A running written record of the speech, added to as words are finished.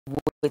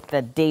with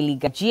the Daily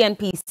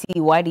GNPC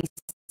YDC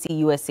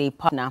USA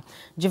partner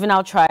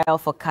juvenile trial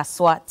for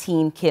Kaswa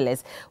teen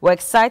killers. We're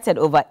excited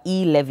over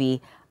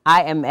E-Levy.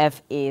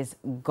 IMF is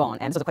gone.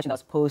 And so the question that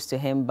was posed to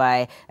him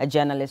by a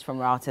journalist from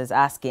Reuters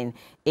asking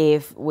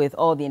if, with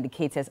all the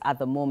indicators at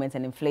the moment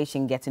and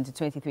inflation getting to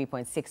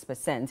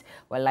 23.6%,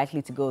 we're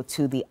likely to go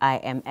to the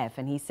IMF.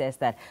 And he says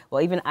that,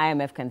 well, even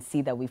IMF can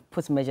see that we've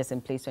put measures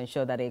in place to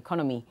ensure that the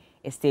economy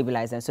is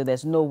stabilized. And so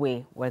there's no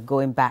way we're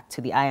going back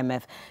to the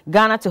IMF.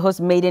 Ghana to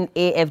host maiden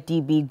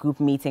AFDB group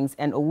meetings,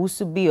 and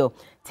Owusu Bio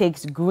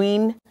takes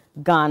Green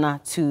Ghana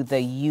to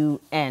the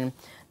UN.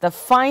 The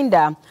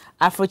finder,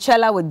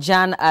 Afrochella with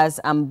Jan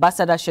as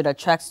ambassador, should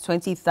attract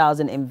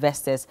 20,000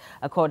 investors,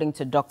 according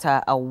to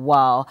Dr.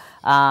 Awal.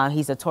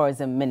 He's a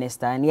tourism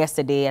minister. And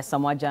yesterday,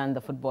 Asamoah Gyan,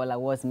 the footballer,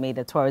 was made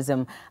a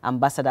tourism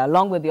ambassador,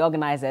 along with the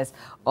organizers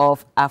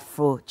of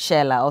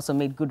Afrochella, also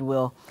made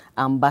goodwill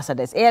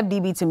ambassadors.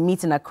 AFDB to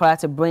meet in Accra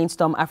to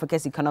brainstorm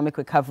Africa's economic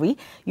recovery.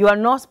 You are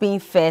not being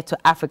fair to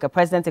Africa.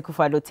 President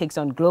Akufo-Addo takes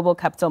on global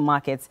capital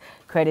markets,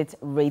 credit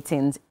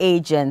ratings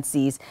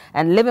agencies.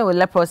 And living with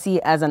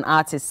leprosy as an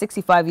artist,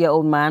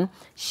 65-year-old man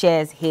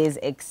shares his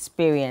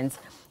experience.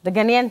 The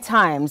Ghanaian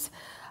Times,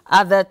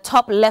 at the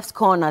top left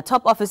corner,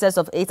 top officers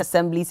of 8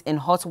 assemblies in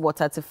hot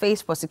water to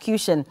face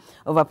prosecution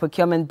over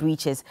procurement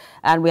breaches.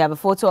 And we have a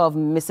photo of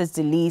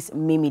Mrs. Delise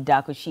Mimi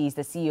Dako. She is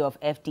the CEO of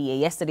FDA.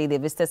 Yesterday, they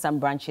visited some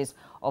branches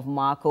of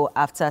Marco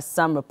after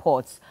some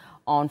reports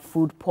on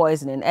food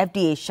poisoning.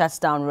 FDA shuts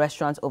down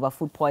restaurants over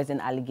food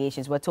poisoning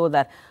allegations. We're told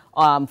that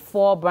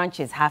 4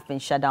 branches have been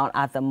shut down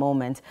at the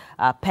moment,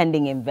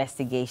 pending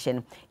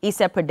investigation.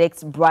 ISA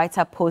predicts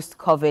brighter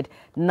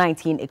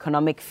post-COVID-19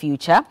 economic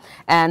future.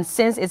 And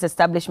since its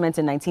establishment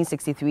in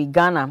 1963,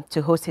 Ghana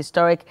to host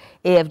historic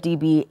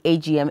AFDB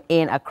AGM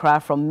in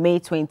Accra from May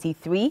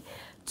 23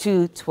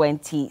 to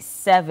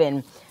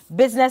 27.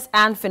 Business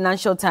and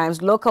Financial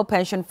Times, local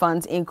pension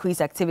funds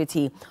increase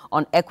activity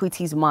on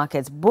equities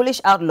markets.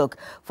 Bullish outlook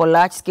for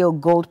large-scale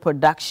gold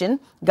production.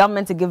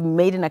 Government to give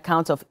maiden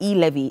account of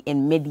E-Levy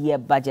in mid-year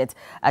budget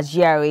as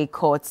GRA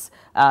courts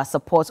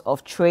support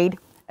of trade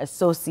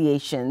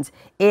associations.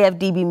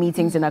 AFDB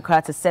meetings in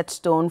Accra to set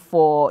tone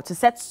for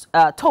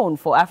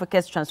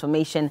Africa's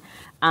transformation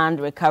and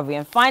recovery.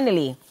 And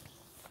finally,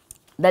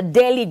 the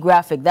Daily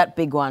Graphic, that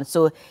big one.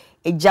 So,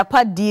 a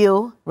Japa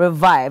deal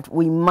revived.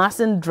 We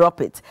mustn't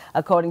drop it,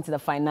 according to the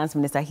finance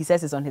minister. He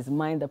says it's on his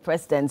mind. The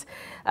president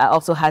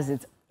also has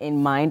it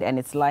in mind, and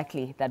it's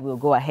likely that we'll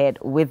go ahead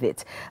with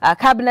it.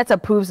 Cabinet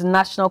approves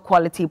national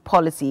quality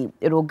policy.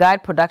 It will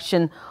guide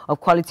production of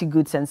quality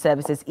goods and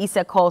services.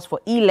 ISA calls for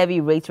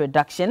E-Levy rate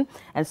reduction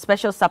and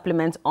special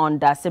supplement on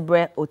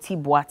Dasibre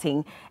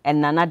Oti-Boateng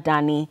and Nana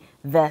Dani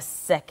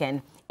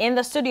II. In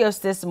the studios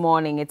this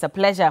morning, it's a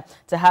pleasure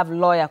to have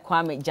lawyer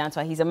Kwame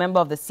Jantwa. He's a member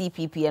of the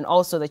CPP and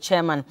also the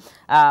chairman,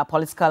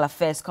 Political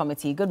Affairs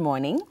Committee. Good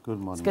morning. Good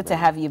morning. It's good to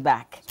have you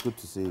back. It's good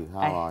to see you. How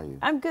are you?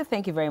 I'm good,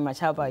 thank you very much.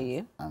 How about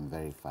you? I'm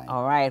very fine.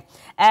 All right.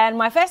 And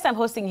my first time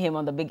hosting him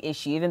on the big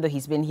issue, even though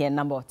he's been here a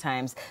number of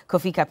times,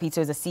 Kofi Kapito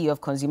is the CEO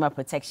of Consumer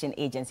Protection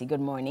Agency.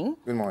 Good morning.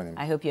 Good morning.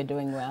 I hope you're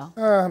doing well.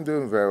 I'm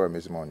doing very well,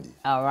 Ms. Mondi.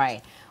 All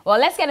right. Well,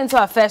 let's get into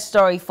our first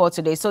story for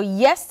today. So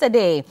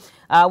yesterday,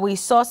 we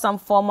saw some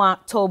former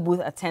toll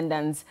booth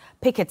attendants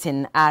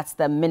picketing at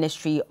the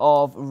Ministry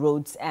of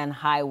Roads and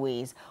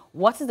Highways.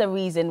 What is the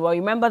reason? Well,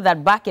 remember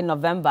that back in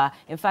November,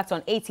 in fact,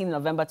 on 18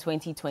 November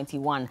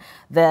 2021,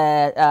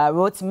 the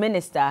roads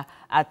minister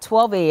at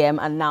 12 a.m.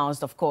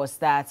 announced, of course,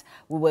 that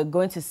we were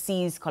going to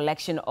cease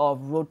collection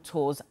of road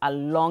tolls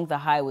along the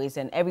highways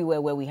and everywhere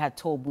where we had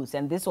toll booths.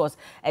 And this was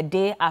a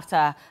day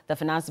after the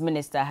finance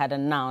minister had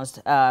announced,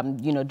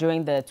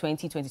 during the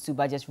 2022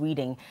 budget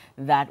reading,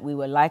 that we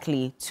were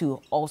likely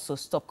to also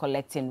stop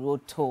collecting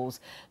road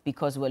tolls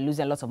because we were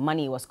losing a lot of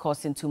money. It was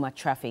causing too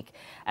much traffic.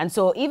 And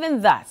so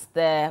even that,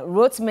 the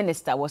roads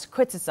minister was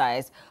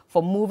criticized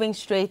for moving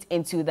straight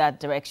into that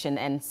direction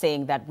and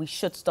saying that we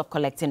should stop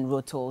collecting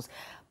road tolls.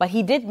 But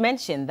he did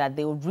mention that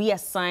they will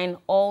reassign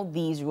all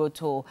these road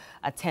toll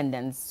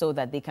attendants so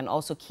that they can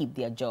also keep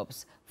their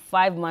jobs.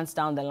 5 months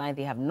down the line,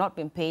 they have not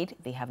been paid.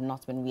 They have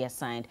not been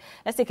reassigned.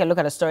 Let's take a look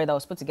at a story that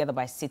was put together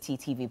by City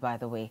TV, by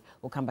the way.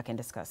 We'll come back and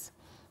discuss.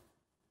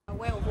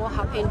 Aware of what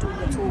happened with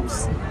the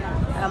tolls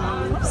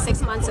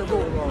 6 months ago.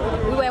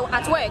 We were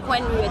at work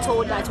when we were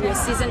told that we were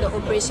ceasing the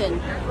operation,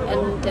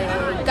 and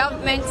the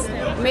government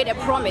made a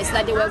promise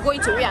that they were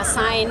going to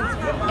reassign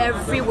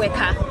every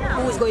worker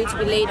who was going to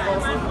be laid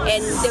off,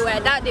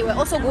 and they were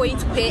also going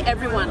to pay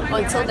everyone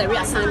until the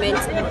reassignment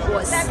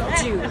was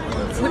due.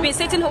 We've been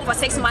sitting home for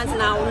 6 months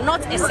now.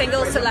 Not a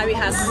single salary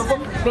has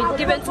been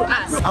given to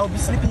us. I'll be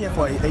sleeping here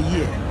for a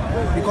year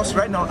because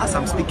right now, as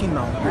I'm speaking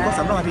now, because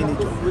I'm not having a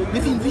job,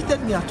 they've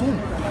invited me at home.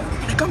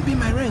 I can't pay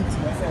my rent.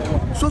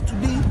 So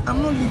today,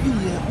 I'm not living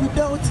here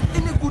without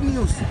any good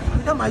news,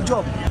 without my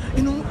job.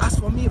 As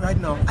for me right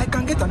now, I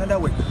can get another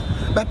work.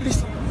 But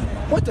please,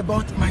 what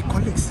about my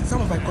colleagues,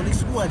 some of my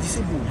colleagues who are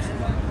disabled?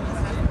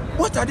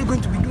 What are they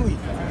going to be doing?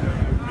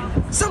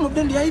 Some of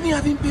them, they are even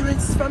having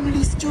parents,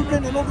 families,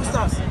 children, and all those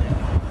stuff.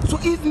 So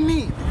if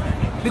me,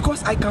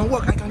 because I can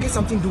work, I can get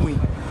something doing.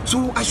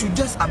 So I should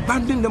just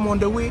abandon them on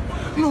the way.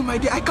 No, my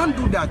dear, I can't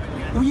do that.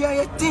 We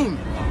are a team.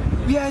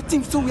 We are a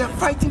team, so we are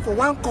fighting for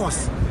one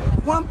cause,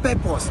 one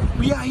purpose.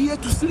 We are here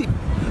to sleep.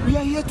 We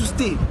are here to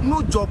stay.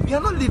 No job. We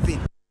are not living.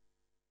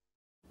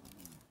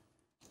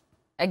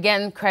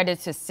 Again, credit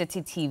to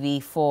City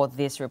TV for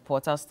this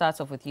report. I'll start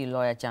off with you,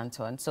 Lawyer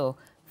Janton. So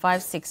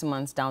 5-6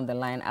 months down the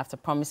line, after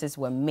promises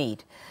were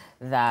made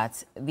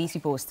that these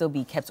people will still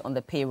be kept on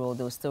the payroll,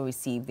 they'll still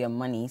receive their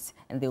monies,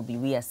 and they'll be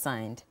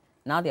reassigned.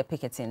 Now they're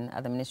picketing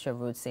at the Ministry of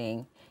Roads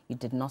saying you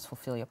did not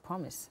fulfill your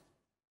promise.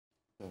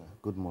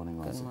 Good morning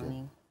once again.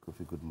 Again.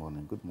 Kofi, good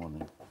morning. Good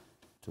morning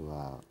to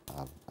our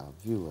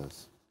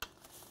viewers.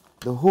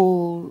 The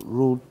whole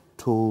road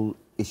toll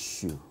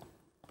issue,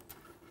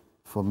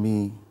 for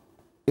me,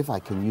 if I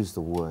can use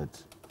the word,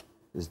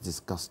 is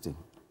disgusting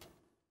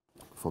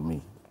for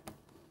me.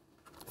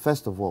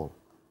 First of all,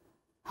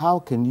 how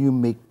can you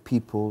make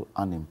people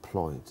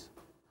unemployed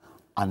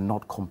and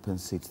not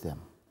compensate them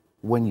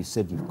when you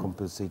said you've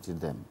compensated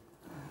them?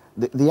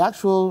 The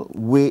actual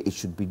way it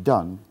should be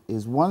done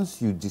is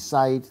once you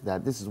decide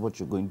that this is what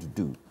you're going to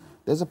do,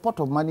 there's a pot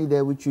of money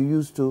there which you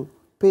use to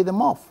pay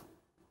them off.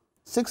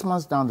 6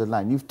 months down the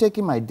line, you've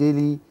taken my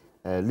daily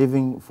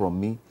living from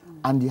me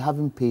and you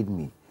haven't paid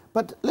me.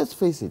 But let's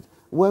face it,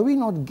 were we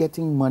not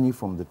getting money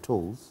from the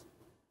tolls?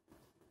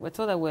 We're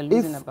told that we're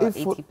losing about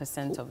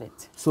 80% of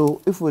it.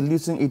 So if we're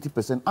losing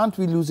 80%, aren't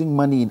we losing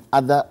money in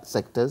other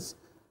sectors?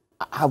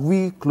 Have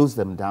we closed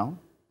them down?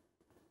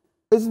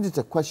 Isn't it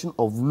a question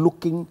of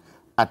looking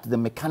at the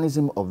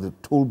mechanism of the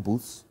toll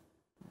booths?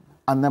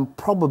 And then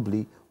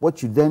probably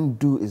what you then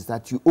do is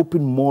that you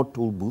open more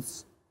toll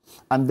booths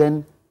and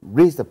then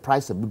raise the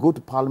price, go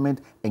to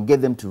Parliament and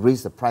get them to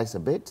raise the price a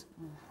bit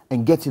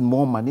and get in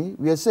more money.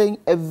 We are saying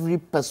every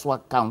peso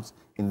counts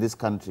in this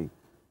country.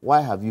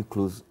 Why have you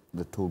closed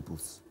the toll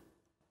booths?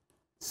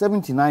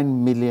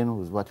 79 million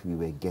was what we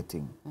were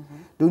getting.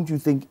 Don't you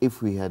think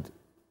if we had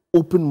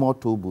opened more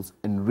toll booths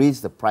and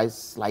raised the price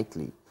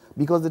slightly,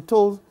 because the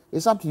tolls,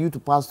 it's up to you to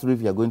pass through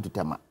if you are going to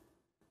Tema.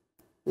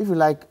 If you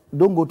like,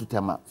 don't go to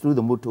Tema through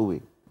the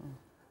motorway.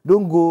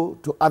 Don't go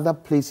to other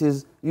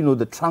places, you know,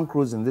 the trunk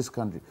roads in this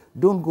country.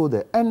 Don't go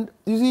there. And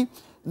you see,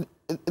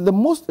 the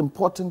most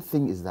important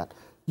thing is that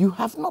you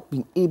have not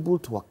been able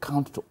to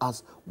account to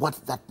us what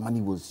that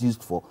money was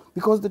used for,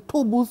 because the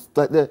toll booths,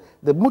 the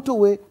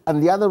motorway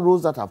and the other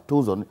roads that have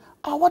tolls on it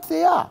are what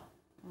they are.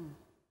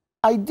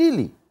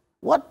 Ideally,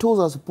 what tolls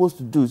are supposed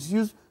to do is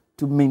used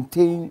to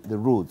maintain the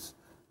roads.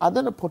 Are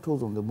there the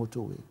potholes on the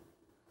motorway?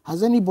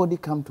 Has anybody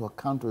come to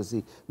account and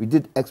say, we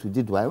did X, we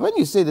did Y? When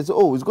you say, they say,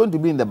 oh, it's going to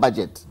be in the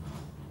budget.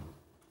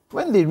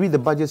 When they read the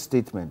budget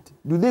statement,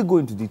 do they go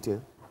into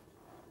detail?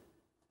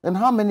 And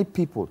how many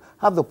people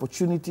have the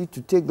opportunity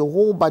to take the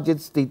whole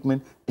budget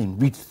statement and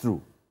read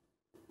through?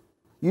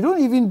 You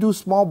don't even do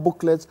small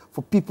booklets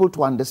for people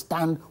to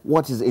understand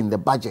what is in the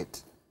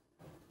budget.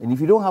 And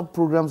if you don't have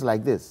programs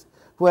like this,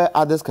 where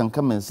others can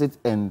come and sit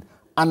and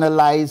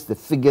analyze the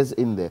figures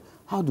in there,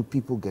 how do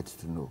people get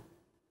to know?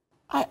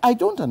 I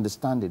don't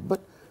understand it, but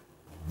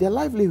their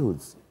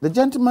livelihoods. The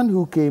gentleman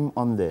who came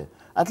on there,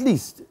 at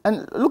least,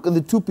 and look at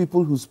the two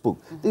people who spoke,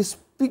 they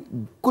speak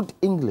good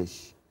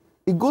English.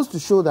 It goes to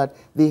show that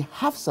they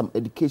have some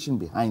education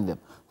behind them.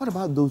 What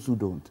about those who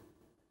don't?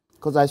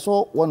 Because I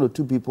saw one or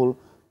two people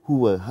who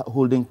were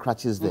holding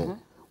crutches there.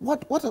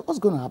 What's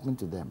going to happen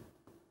to them?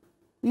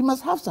 We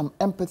must have some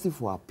empathy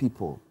for our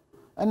people.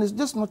 And it's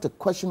just not a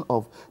question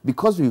of,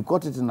 because we've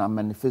got it in our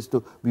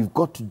manifesto, we've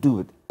got to do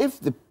it. If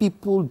the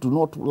people do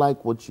not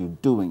like what you're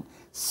doing,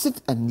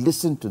 sit and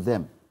listen to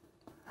them.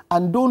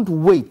 And don't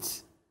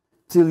wait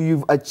till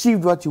you've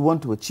achieved what you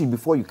want to achieve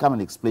before you come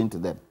and explain to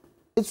them.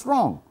 It's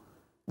wrong.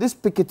 This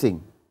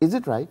picketing, is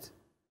it right?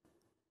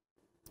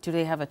 Do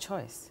they have a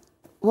choice?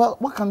 Well,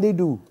 what can they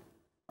do?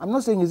 I'm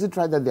not saying is it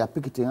right that they are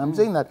picketing. I'm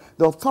saying that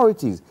the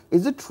authorities,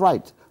 is it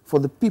right for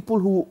the people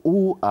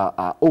who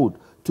are owed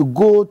to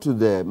go to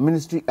the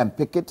ministry and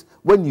picket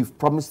when you've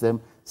promised them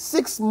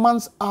 6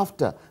 months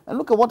after? And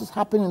look at what has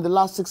happened in the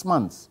last 6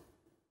 months.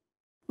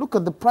 Look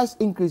at the price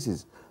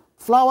increases.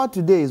 Flour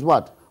today is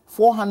what?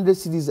 400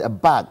 cedis a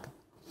bag.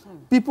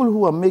 People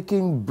who are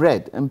making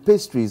bread and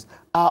pastries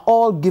are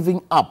all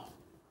giving up.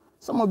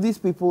 Some of these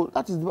people,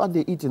 that is what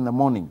they eat in the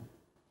morning.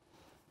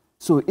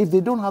 So if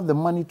they don't have the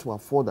money to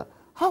afford that,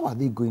 how are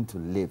they going to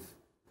live?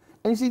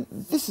 And you see,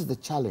 this is the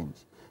challenge.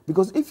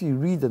 Because if you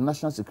read the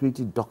national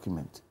security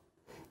document,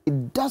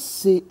 it does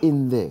say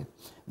in there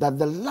that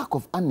the lack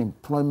of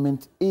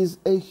unemployment is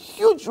a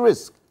huge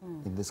risk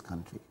in this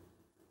country.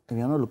 And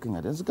we are not looking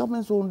at it. It's the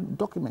government's own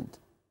document.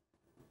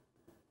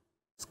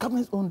 It's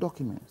government's own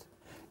document.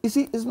 You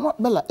see, it's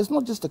not, Bella, it's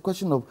not just a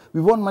question of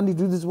we want money to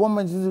do this, we want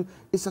money to do this.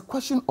 It's a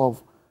question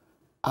of,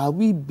 are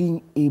we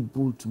being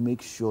able to make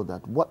sure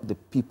that what the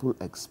people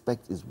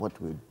expect is what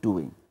we're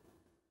doing?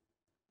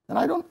 And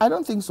I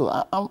don't think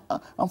so.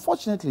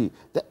 Unfortunately,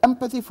 the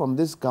empathy from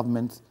this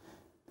government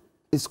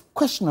is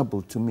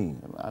questionable to me.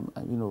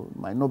 You know, it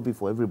might not be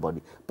for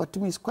everybody, but to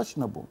me it's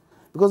questionable.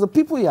 Because the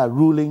people you are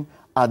ruling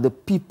are the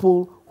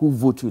people who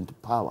vote you into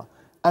power.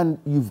 And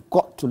you've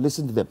got to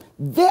listen to them.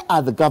 They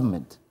are the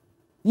government.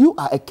 You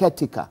are a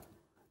caretaker.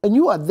 And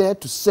you are there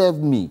to serve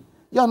me.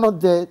 You are not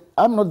there,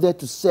 I'm not there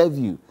to serve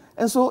you.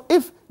 And so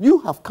if you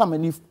have come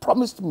and you've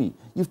promised me,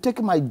 you've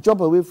taken my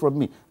job away from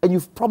me, and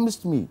you've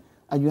promised me,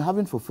 and you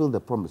haven't fulfilled the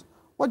promise,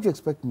 what do you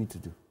expect me to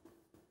do?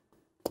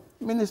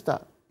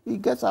 Minister, he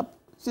gets up,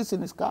 sits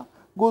in his car,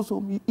 goes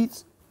home, he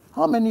eats.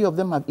 How many of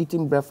them have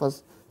eaten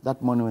breakfast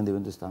that morning when they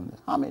went to stand there?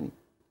 How many?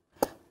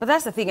 But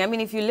that's the thing. I mean,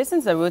 if you listen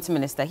to the roads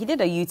minister, he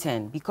did a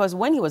U-turn because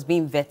when he was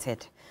being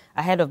vetted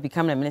ahead of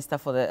becoming a minister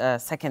for the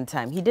second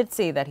time, he did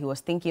say that he was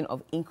thinking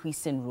of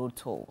increasing road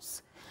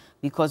tolls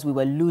because we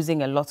were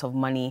losing a lot of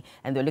money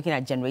and they're looking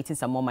at generating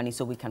some more money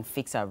so we can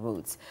fix our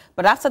roads.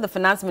 But after the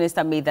finance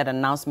minister made that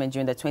announcement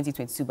during the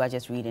 2022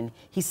 budget reading,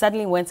 he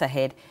suddenly went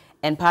ahead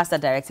and passed a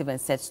directive and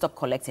said, stop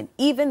collecting.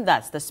 Even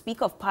that, the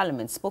Speaker of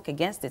Parliament spoke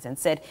against it and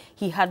said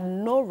he had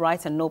no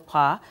right and no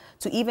power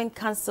to even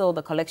cancel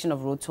the collection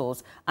of road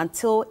tolls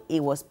until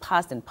it was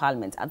passed in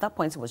Parliament. At that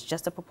point, it was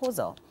just a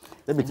proposal.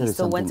 Let me tell you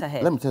something.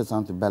 Let me tell you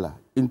something, Bella.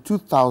 In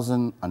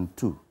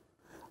 2002,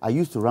 I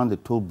used to run the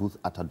toll booth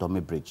at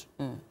Adome Bridge.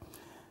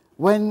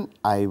 When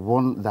I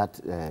won that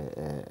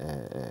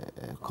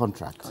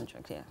contract,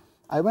 yeah.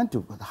 I went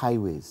to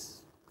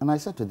highways and I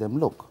said to them,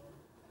 look,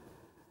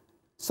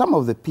 some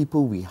of the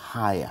people we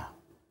hire,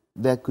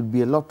 there could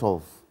be a lot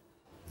of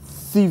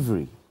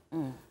thievery.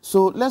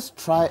 So let's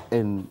try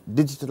and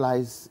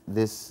digitalize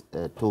this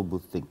toll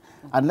booth thing.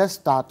 And let's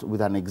start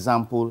with an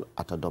example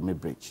at Adome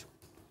Bridge.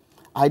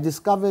 I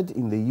discovered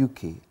in the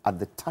UK at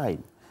the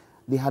time,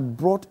 they had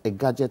brought a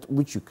gadget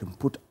which you can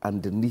put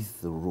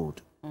underneath the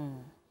road.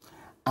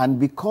 And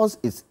because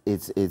it's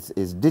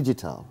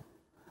digital,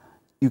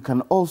 you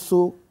can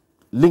also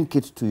link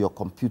it to your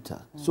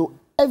computer. So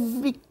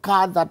every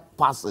car that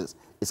passes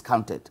is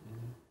counted.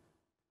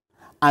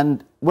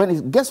 And when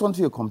it gets onto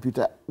your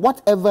computer,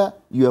 whatever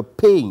you're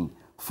paying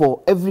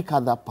for every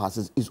car that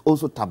passes is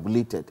also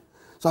tabulated.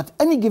 So at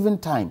any given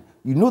time,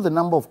 you know the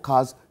number of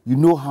cars, you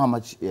know how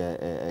much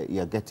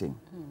you're getting.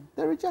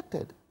 They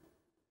rejected.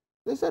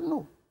 They said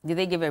no. Did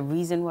they give a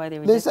reason why they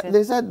rejected?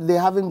 They said they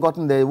haven't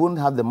gotten, they won't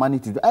have the money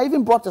to do. I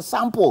even brought a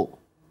sample.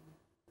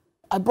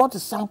 I brought a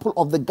sample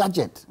of the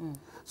gadget.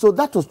 So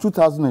that was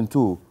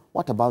 2002.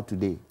 What about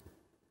today?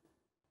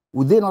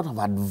 Would they not have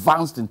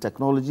advanced in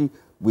technology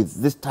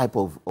with this type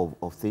of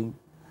thing?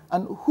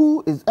 And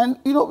who is, and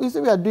you know, we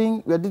say we are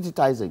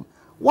digitizing.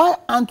 Why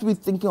aren't we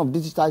thinking of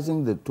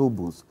digitizing the toll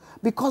booths?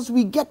 Because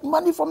we get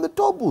money from the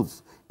toll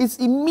booths. It's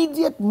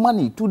immediate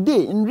money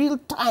today in real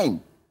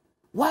time.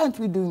 Why aren't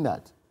we doing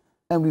that?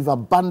 And we've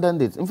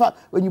abandoned it. In fact,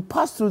 when you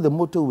pass through the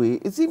motorway,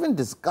 it's even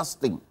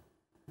disgusting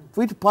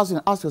for you to pass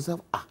and ask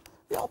yourself,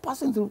 we are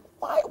passing through.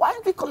 Why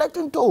aren't we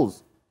collecting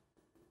tolls?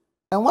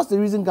 And what's the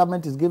reason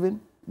government is giving?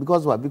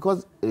 Because what?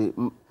 Because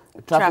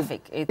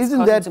traffic. It's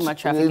isn't that too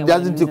much traffic?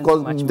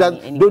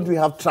 Don't we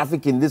have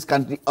traffic in this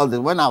country?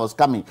 When I was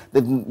coming,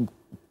 the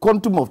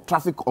quantum of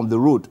traffic on the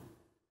road.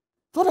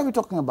 What are we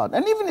talking about?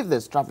 And even if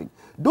there's traffic,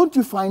 don't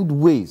you find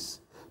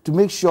ways to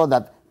make sure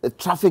that the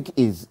traffic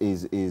is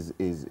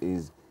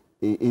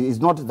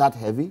not that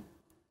heavy?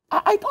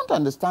 I don't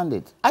understand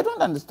it. I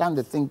don't understand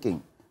the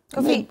thinking.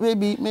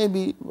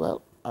 Maybe,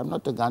 well, I'm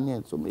not a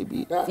Ghanaian, so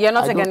maybe... You're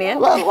not a Ghanaian?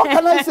 Well, what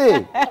can I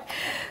say?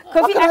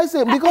 What can I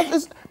say?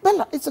 Because,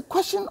 Bella, it's a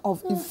question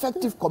of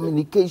effective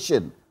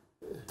communication.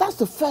 That's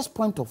the first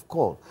point of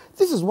call.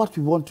 This is what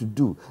we want to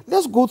do.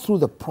 Let's go through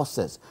the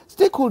process.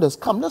 Stakeholders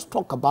come, let's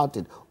talk about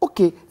it.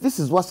 Okay, this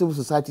is what civil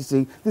society is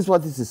saying. This is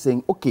what this is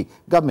saying. Okay,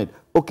 government,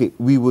 okay,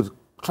 we would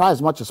try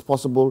as much as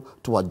possible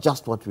to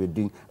adjust what we're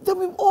doing. Then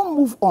we all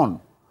move on.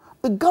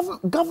 The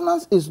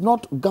governance is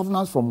not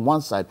governance from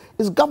one side.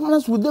 It's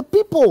governance with the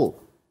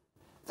people.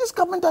 This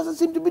government doesn't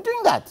seem to be doing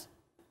that.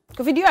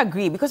 Kofi, do you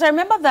agree? Because I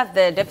remember that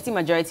the Deputy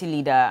Majority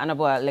Leader,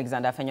 Honorable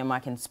Alexander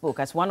Fenyomakin, spoke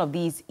at one of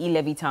these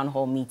E-Levy town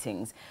hall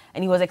meetings,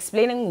 and he was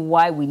explaining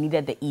why we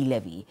needed the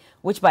E-Levy,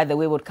 which, by the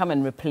way, would come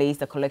and replace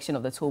the collection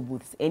of the toll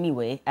booths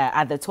anyway,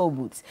 at the toll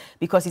booths,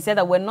 because he said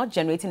that we're not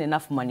generating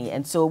enough money,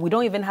 and so we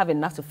don't even have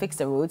enough to fix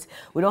the roads,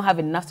 we don't have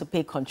enough to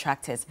pay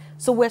contractors,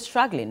 so we're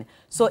struggling.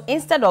 So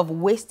instead of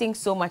wasting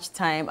so much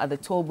time at the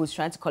toll booths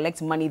trying to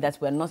collect money that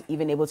we're not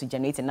even able to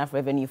generate enough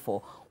revenue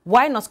for,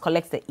 why not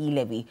collect the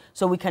E-Levy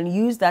so we can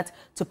use that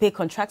to pay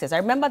contractors? I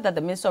remember that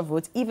the Minister of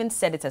Roads even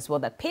said it as well,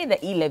 that pay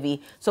the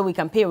E-Levy so we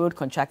can pay road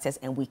contractors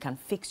and we can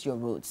fix your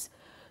roads.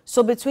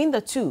 So between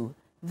the two,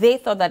 they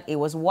thought that it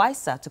was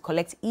wiser to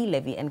collect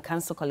E-Levy and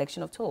cancel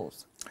collection of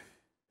tolls.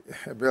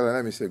 Bella,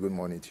 let me say good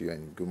morning to you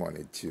and good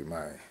morning to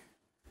my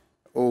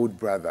old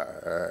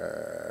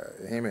brother.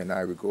 Him and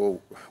I, we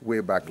go way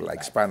back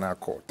like spinal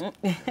cord.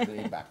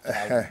 Way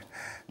back.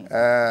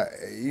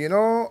 You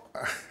know,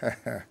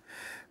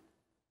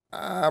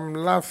 I'm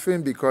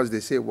laughing because they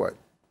say what?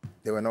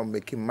 They were not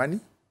making money?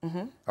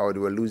 Or they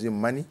were losing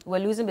money? We're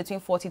losing between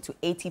 40 to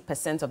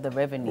 80% of the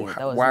revenue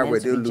that was why meant were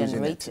to they be losing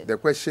generated. it? The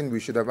question we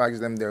should have asked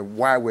them there,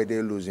 why were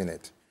they losing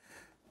it?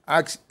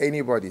 Ask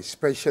anybody,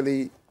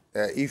 especially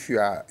if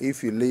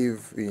you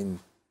live in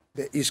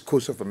the East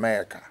Coast of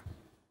America.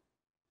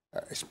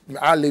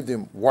 I lived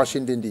in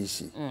Washington,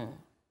 D.C.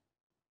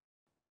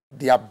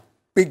 Their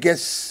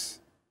biggest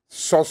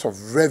source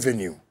of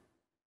revenue,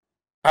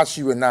 as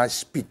you and I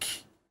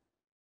speak,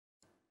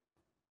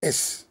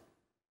 is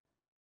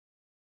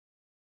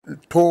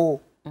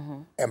toll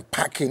and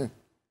parking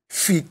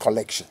fee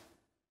collection.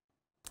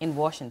 In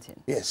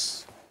Washington?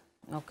 Yes.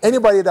 Okay.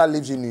 Anybody that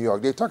lives in New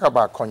York, they talk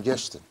about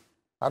congestion.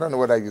 I don't know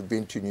whether you've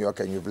been to New York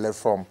and you've left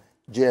from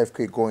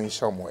JFK going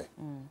somewhere.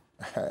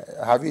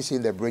 Have you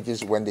seen the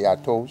bridges when they are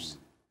tolls?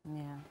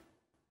 Yeah.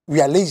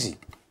 We are lazy.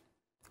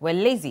 We're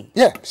lazy?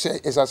 Yeah,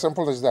 it's as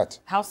simple as that.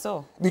 How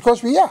so?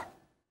 Because we are.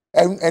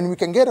 And we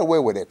can get away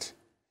with it.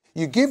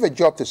 You give a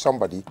job to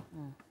somebody,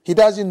 he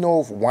doesn't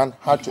know, one,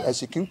 how to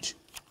execute.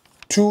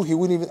 Two, he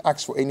wouldn't even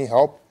ask for any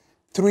help.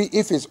 Three,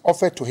 if it's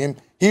offered to him,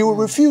 he will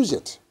refuse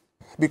it.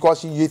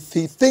 Because he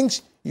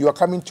thinks you are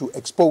coming to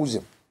expose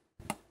him.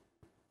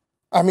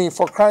 I mean,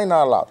 for crying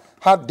out loud,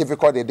 how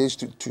difficult it is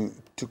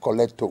to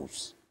collect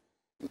tolls.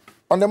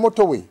 On the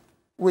motorway,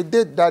 we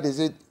did that, is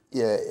it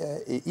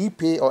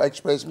E-Pay or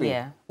Express Pay?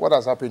 Yeah. What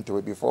has happened to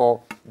it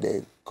before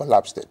they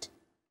collapsed it?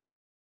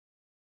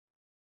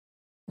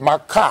 My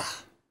car,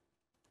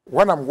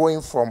 when I'm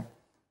going from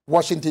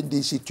Washington,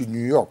 D.C. to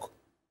New York,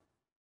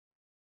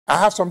 I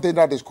have something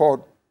that is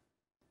called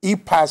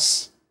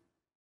E-Pass.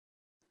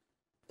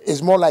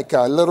 It's more like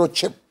a little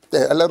chip,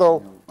 a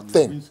little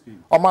thing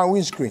on my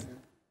windscreen.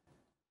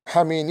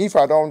 I mean, if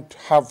I don't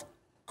have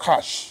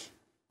cash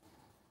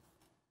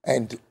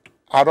and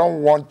I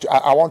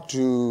want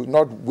to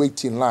not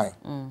wait in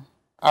line,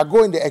 I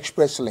go in the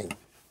express lane.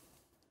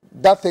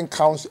 That thing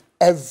counts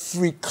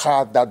every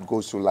car that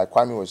goes through, like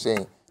Kwame was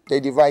saying. The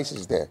device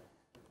is there.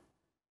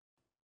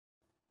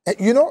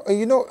 You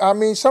know, I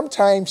mean,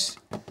 sometimes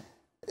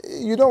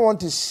you don't want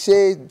to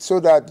say so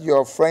that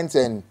your friends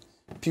and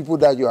people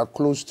that you are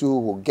close to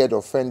will get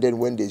offended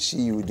when they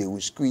see you, they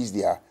will squeeze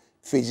their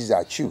faces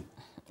at you.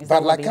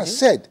 But like I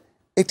said,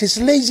 it is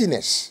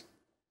laziness.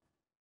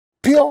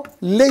 Pure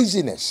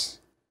laziness.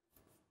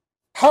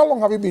 How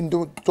long have you been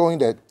towing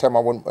the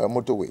Tema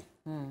motorway?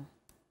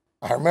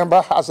 I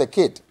remember as a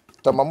kid,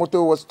 Tema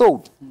motorway was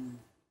towed.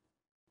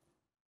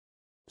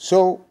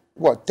 So,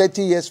 what,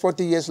 30 years,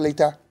 40 years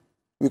later,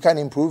 we can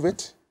improve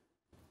it?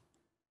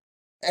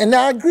 And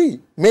I agree.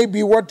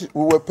 Maybe what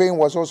we were paying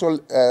was also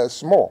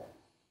small.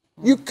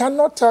 You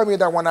cannot tell me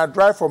that when I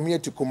drive from here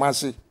to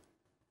Kumasi,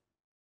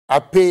 I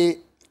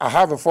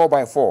have a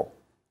 4x4,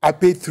 I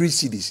pay 3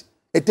 cedis.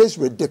 It is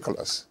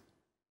ridiculous.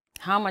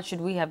 How much should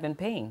we have been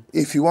paying?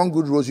 If you want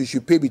good roads, you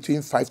should pay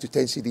between 5 to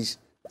 10 cedis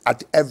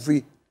at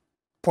every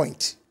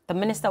point. The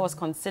minister was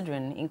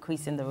considering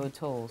increasing the road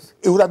tolls.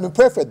 It would have been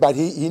perfect, but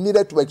he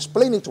needed to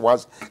explain it to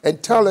us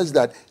and tell us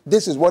that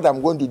this is what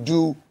I'm going to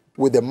do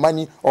with the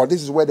money, or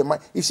this is where the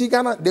money... You see,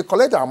 Ghana, they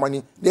collect our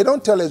money. They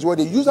don't tell us what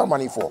they use our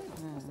money for.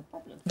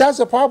 That's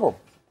the problem.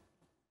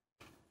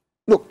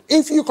 Look,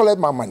 if you collect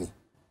my money,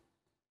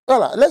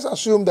 well, let's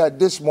assume that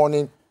this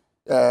morning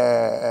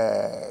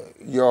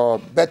your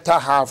better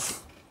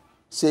half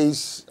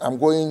says, I'm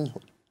going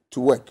to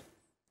work.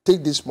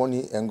 Take this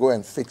money and go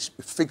and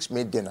fix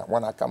me dinner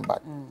when I come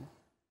back.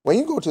 When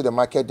you go to the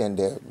market and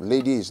the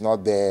lady is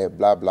not there,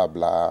 blah, blah,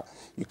 blah,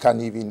 you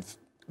can't even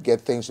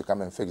get things to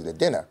come and fix the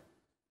dinner.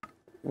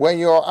 When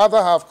your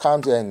other half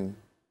comes and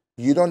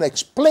you don't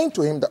explain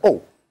to him that,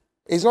 oh,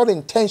 it's not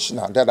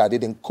intentional that I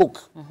didn't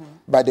cook,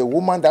 but the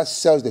woman that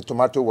sells the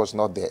tomato was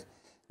not there.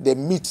 The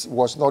meat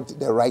was not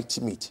the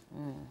right meat.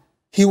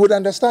 He would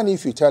understand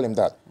if you tell him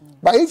that.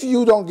 But if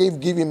you don't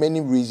give him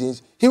any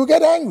reasons, he will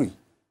get angry.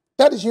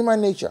 That is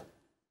human nature.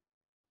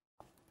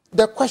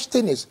 The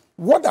question is,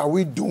 what are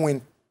we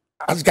doing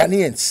as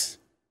Ghanaians?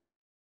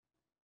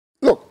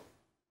 Look,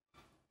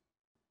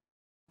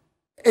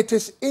 it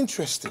is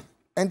interesting,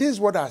 and this is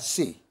what I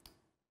say.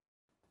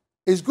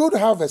 It's good to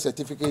have a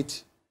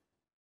certificate.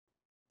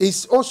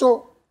 It's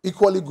also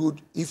equally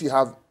good if you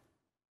have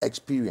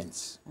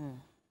experience.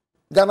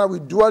 Ghana, we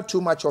dwell too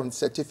much on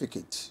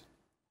certificate.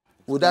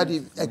 Without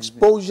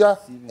exposure,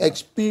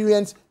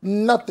 experience,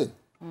 nothing.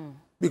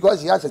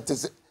 Because he has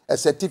a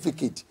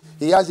certificate,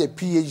 he has a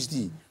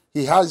PhD,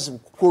 he has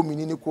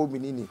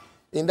co-minini.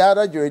 In the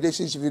other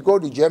jurisdictions, if you go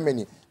to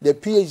Germany, the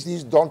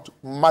PhDs don't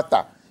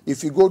matter.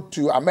 If you go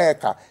to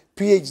America,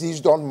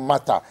 PhDs don't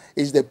matter.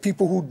 It's the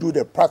people who do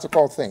the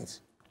practical things.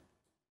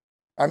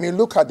 I mean,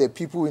 look at the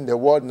people in the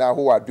world now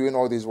who are doing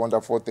all these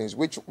wonderful things.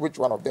 Which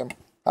one of them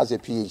has a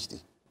PhD?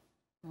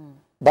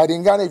 But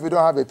in Ghana, if you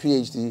don't have a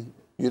PhD,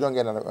 you don't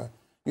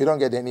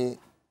get any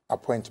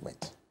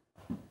appointment.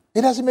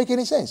 It doesn't make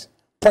any sense.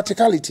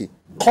 Practicality,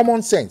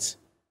 common sense.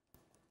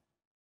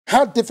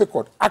 How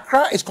difficult?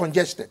 Accra is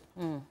congested.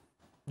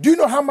 Do you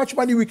know how much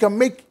money we can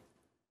make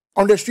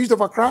on the streets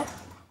of Accra?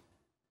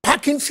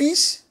 Parking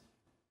fees?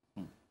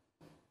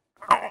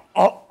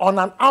 On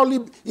an hourly...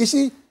 You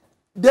see,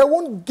 they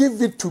won't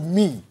give it to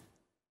me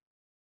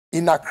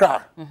in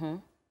Accra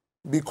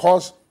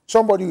because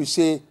somebody will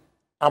say,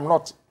 I'm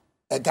not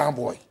a Ghana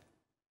boy.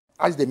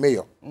 As the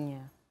mayor.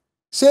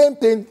 Same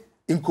thing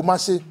in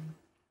Kumasi.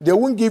 They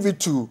won't give it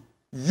to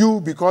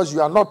you because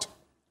you are not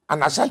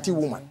an Ashanti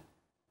woman.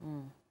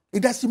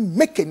 It doesn't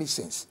make any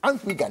sense.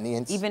 Aren't we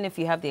Ghanaians? Even if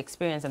you have the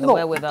experience and the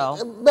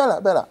wherewithal.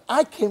 Bella,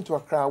 I came to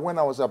Accra when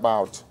I was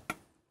about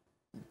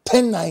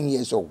 9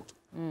 years old.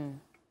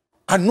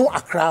 I know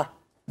Accra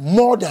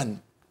more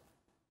than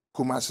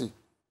Kumasi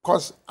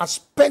because I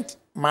spent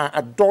my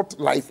adult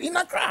life in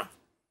Accra.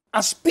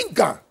 I speak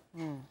Ghana.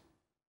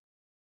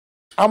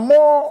 I'm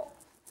more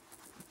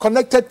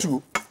connected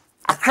to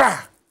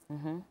Accra.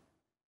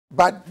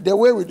 But the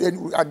way we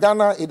do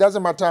Ghana, it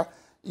doesn't matter,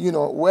 you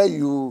know, where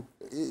you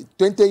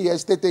 20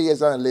 years, 30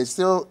 years, and they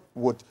still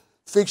would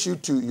fix you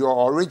to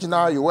your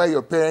original, where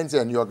your parents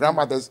and your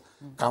grandmothers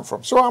come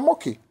from. So I'm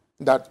okay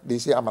that they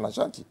say I'm an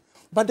Ashanti.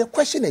 But the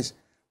question is,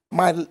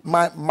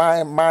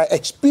 my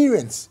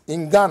experience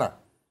in Ghana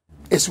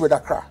is with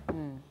Accra.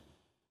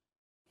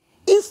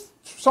 If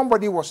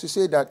somebody was to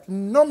say that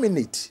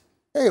nominate,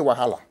 hey,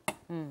 wahala.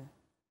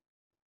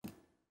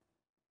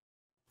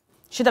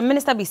 Should a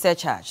minister be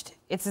surcharged?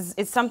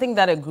 It's something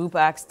that a group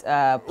asked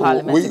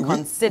Parliament to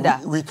consider.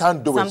 We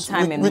can't do it.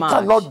 Sometime in we March.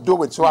 cannot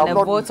do it. So I'm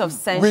not. Vote of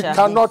censure.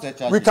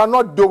 We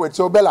cannot do it.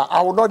 So Bella,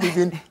 I will not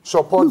even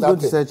support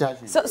that.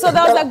 So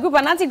there was a group,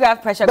 an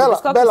anti-graft pressure group,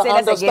 Scott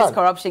Crusaders Against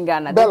Corruption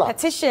Ghana. They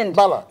petitioned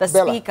the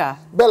Speaker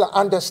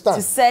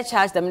to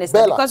surcharge the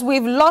minister because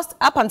we've lost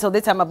up until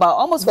this time about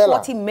almost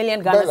 40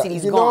 million Ghana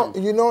cedis gone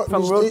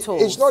from road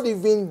tolls. It's not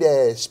even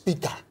the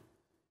Speaker.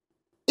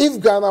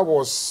 If Ghana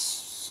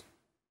was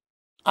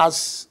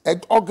as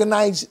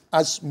organized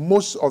as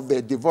most of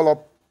the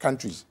developed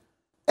countries,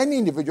 any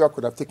individual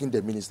could have taken the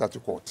minister to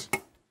court.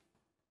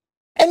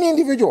 Any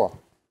individual.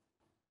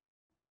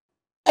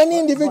 Any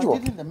individual.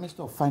 But didn't the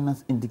Minister of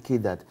Finance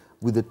indicate that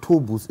with the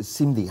Tollbooth, it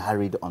seemed they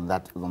hurried on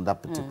that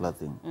particular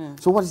thing?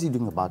 So what is he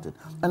doing about it?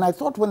 And I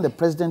thought when the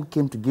president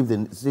came to give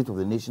the State of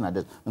the Nation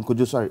address, and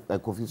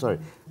Kofi,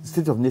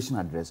 State of Nation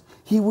address,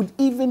 he would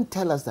even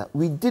tell us that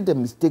we did a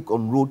mistake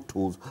on road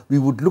tolls. We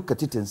would look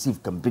at it and see if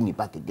we can bring it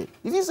back again.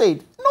 Did he say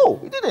it? No,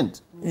 he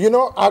didn't. You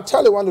know, I'll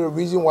tell you one of the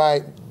reasons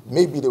why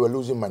maybe they were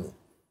losing money.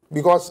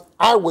 Because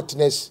I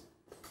witnessed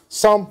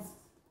some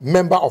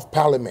member of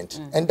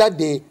parliament, and that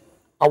day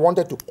I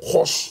wanted to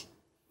cause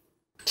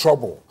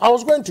trouble. I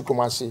was going to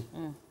Kumasi.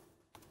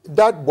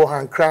 That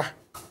Bohankra,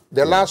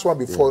 the last one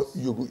before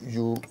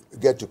you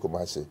get to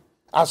Kumasi,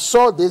 I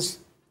saw this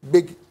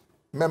big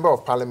member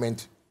of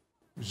parliament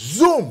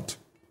zoomed,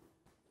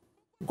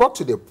 got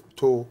to the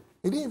toll,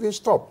 he didn't even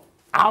stop.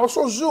 I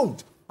also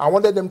zoomed. I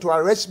wanted them to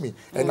arrest me,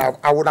 and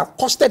I would have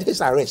costed his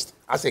arrest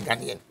as a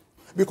Ghanaian.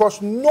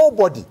 Because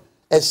nobody,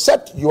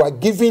 except you are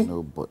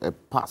giving a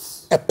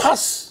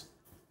pass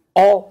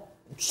or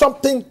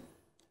something.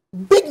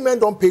 Big men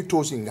don't pay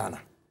tolls in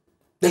Ghana.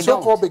 They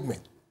so-called big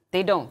men.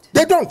 They don't.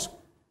 They don't.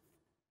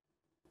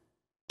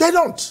 They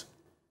don't.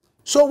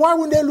 So why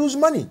would they lose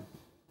money?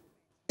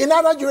 In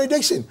other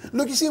jurisdictions,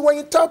 look, you see, when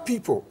you tell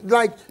people,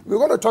 like, we're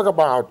going to talk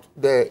about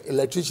the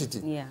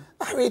electricity. Yeah.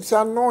 I mean, it's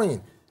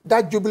annoying.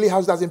 That Jubilee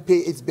House doesn't pay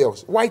its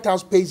bills. White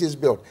House pays its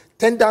bill.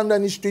 10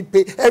 Downing Street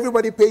pay.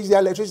 Everybody pays their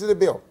electricity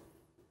bill.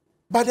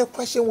 But the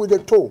question with the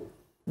toll,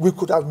 we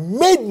could have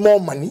made more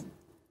money.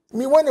 I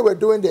mean, when they were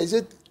doing this, is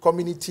it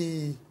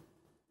community,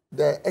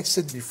 the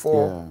exit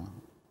before,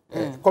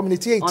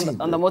 community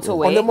 18. On the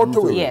motorway. On the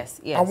motorway. Yes.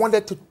 I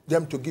wanted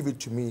them to give it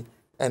to me,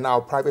 and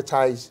I'll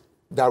privatize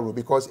that road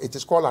because it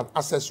is called an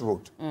access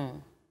road.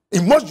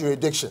 In most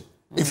jurisdictions,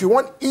 if you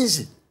want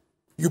easy,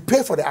 you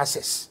pay for the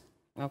access.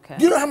 Okay.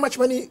 Do you know how much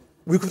money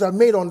we could have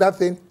made on that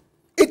thing?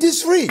 It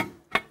is free.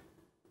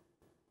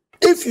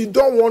 If you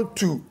don't want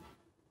to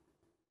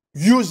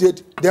use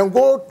it, then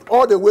go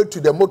all the way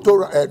to the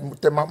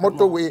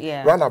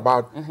motorway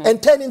roundabout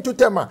and turn into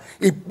Tema.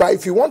 But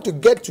if you want to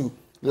get to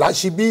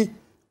Lashibi,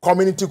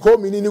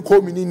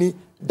 community,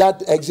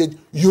 that exit,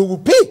 you will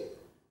pay.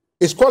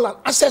 It's called an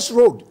access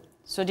road.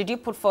 So did you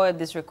put forward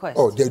this request?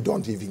 Oh, they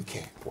don't even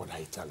care. What are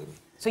you telling me?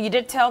 So you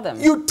did tell them?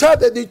 You tell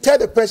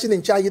the person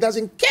in charge, he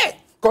doesn't care.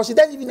 Because he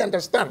doesn't even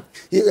understand.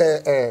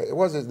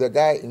 What was the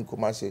guy in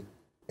Kumasi?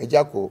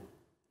 Ejako.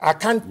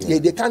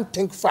 They can't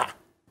think far.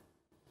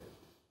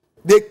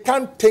 They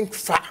can't think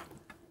far.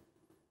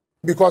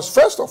 Because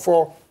first of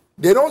all,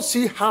 they don't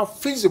see how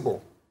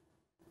feasible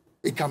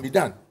it can be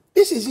done.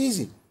 This is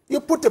easy. You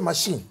put a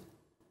machine.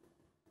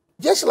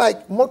 Just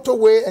like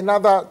motorway and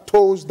other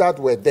tolls that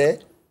were there,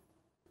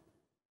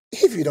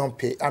 if you don't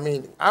pay, I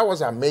mean, I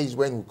was amazed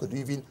when we could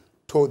even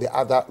toll the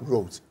other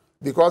roads.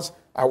 Because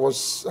I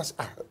was,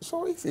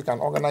 so if you can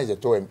organize a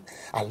toll,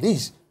 at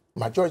least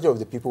majority of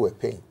the people were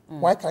paying.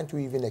 Why can't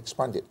we even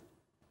expand it?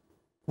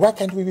 Why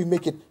can't we even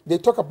make it? They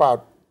talk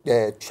about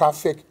the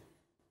traffic.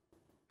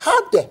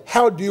 How the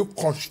hell do you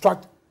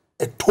construct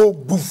a toll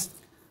booth?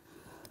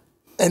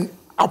 And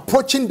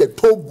approaching the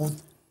toll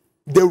booth,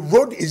 the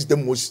road is the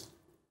most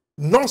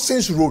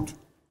nonsense road.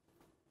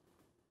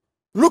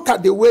 Look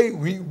at the way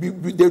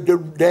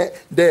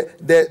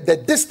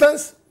the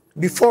distance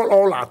before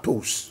all our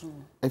tolls.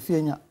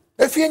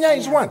 Efienya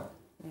is one.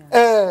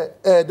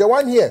 The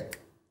one here,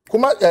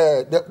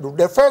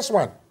 the first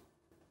one.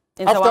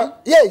 After,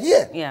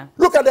 yeah.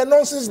 Look at the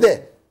nonsense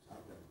there.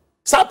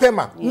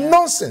 Sapema,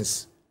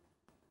 nonsense.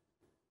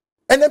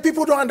 And then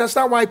people don't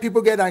understand why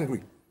people get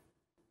angry.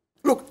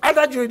 Look,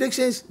 other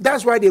jurisdictions,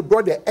 that's why they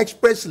brought the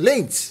express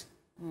lanes.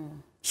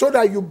 So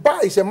that you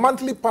buy, it's a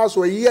monthly pass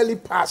or a yearly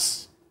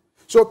pass.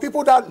 So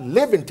people that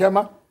live in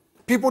Tema,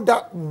 people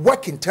that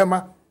work in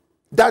Tema,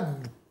 that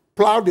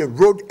plow the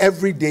road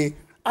every day,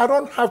 I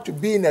don't have to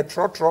be in a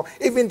trotro.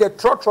 Even the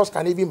trotros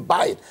can even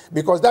buy it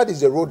because that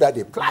is the road that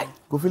they ply.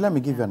 Kofi, let me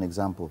give you an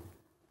example.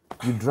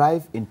 You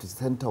drive into the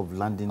center of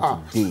London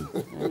today.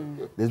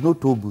 There's no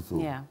toll booth,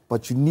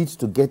 but you need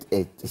to get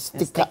a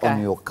sticker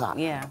on your car.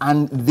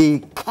 And they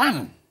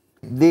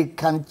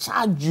can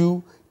charge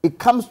you. It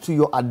comes to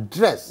your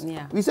address.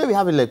 We say we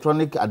have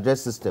electronic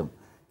address system.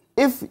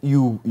 If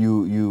you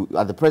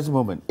at the present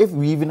moment, if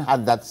we even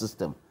had that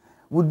system,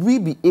 would we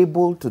be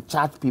able to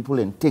charge people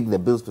and take the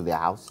bills to their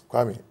house?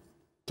 Kwame,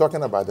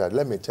 talking about that,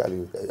 let me tell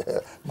you,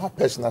 my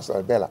personal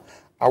story, Bella.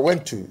 I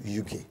went to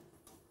UK,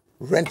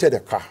 rented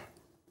a car.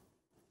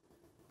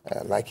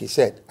 Like he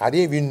said, I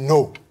didn't even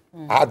know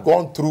I had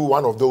gone through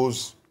one of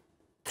those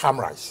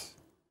cameras.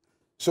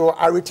 So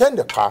I returned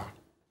the car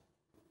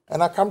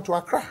and I come to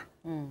Accra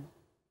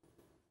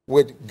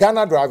with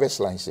Ghana driver's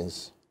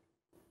license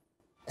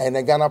and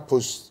a Ghana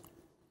post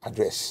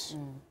address.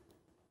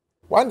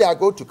 One day I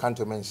go to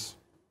cantonments,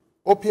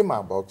 open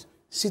my box,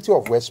 City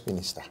of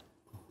Westminster.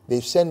 They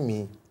send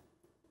me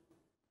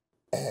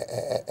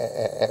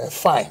a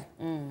fine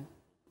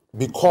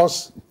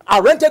because I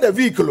rented a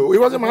vehicle. It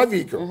wasn't my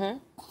vehicle.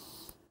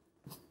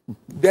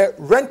 The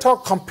rental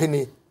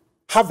company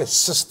have a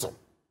system.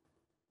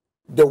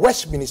 The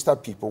Westminster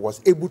people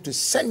was able to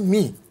send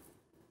me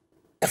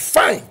a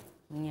fine.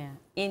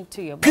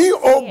 Into your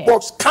P.O.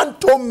 box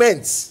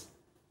cantonments.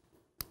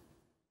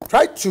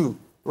 Try to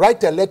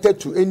write a letter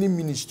to any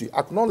ministry.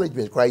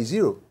 Acknowledgement cry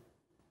 0.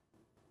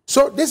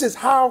 So this is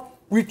how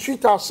we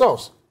treat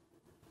ourselves.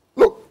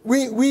 Look,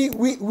 we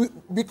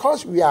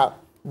because we are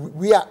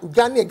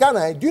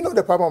Ghana. Do you know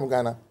the problem of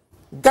Ghana?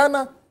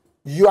 Ghana,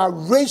 you are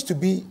raised to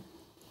be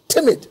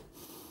timid.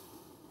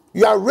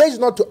 You are raised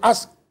not to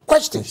ask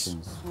questions.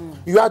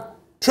 You are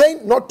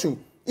trained not to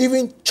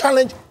even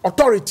challenge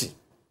authority.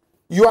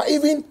 You are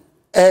even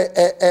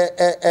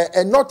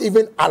not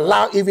even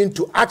allowed even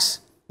to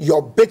ask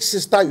your big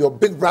sister, your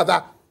big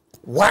brother,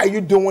 why are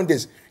you doing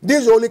this?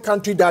 This is the only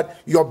country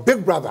that your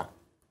big brother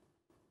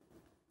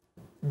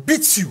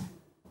beats you.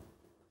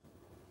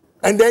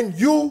 And then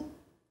you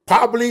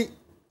probably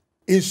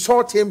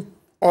insult him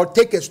or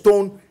take a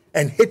stone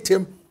and hit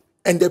him,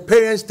 and the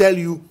parents tell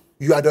you,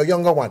 you are the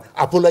younger one,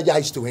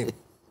 apologize to him.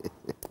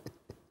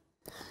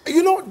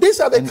 You know, these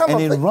are the kind of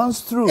things. And it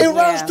runs through. It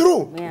runs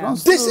through.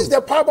 This is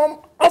the problem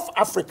of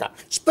Africa,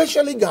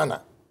 especially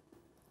Ghana.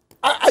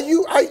 Do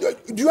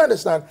you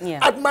understand?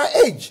 At my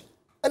age,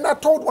 and I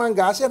told one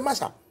guy, I said,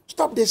 Master,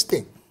 stop this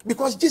thing.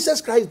 Because Jesus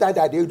Christ died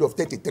at the age of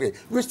 33.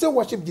 We still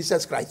worship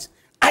Jesus Christ.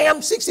 I am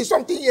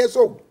 60-something years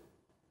old.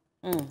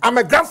 I'm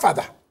a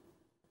grandfather.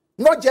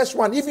 Not just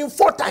one, even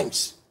 4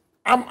 times.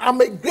 I'm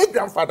a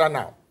great-grandfather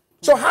now.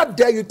 So how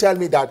dare you tell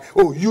me that,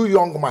 oh, you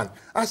young man.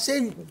 I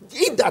say,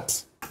 eat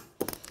that.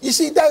 You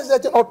see, that is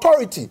that the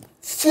authority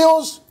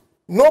feels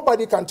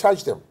nobody can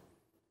touch them.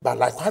 But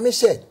like Kwame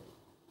said,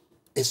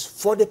 it's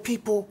for the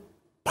people,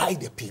 by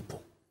the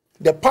people.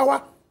 The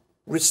power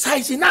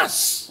resides in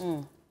us.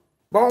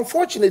 But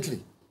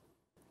unfortunately,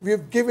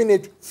 we've given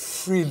it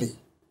freely.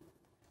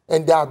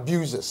 And the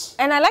abusers.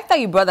 And I like that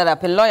you brought that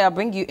up. A lawyer,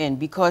 bring you in,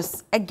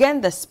 because again,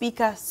 the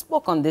speaker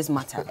spoke on this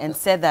matter and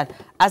said that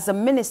as a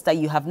minister,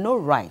 you have no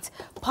right.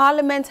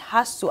 Parliament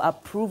has to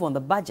approve on the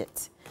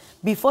budget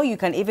before you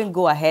can even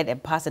go ahead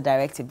and pass a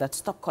directive that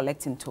stop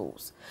collecting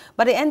tolls.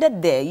 But it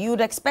ended there. You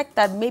would expect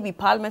that maybe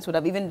Parliament would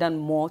have even done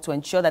more to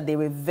ensure that they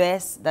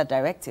reverse that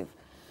directive.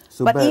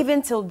 So but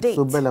even till date.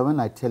 So Bella,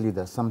 when I tell you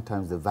that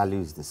sometimes the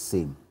value is the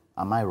same,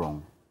 am I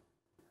wrong?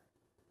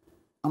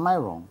 Am I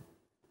wrong?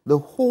 The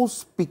whole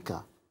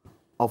Speaker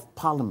of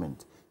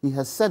Parliament, he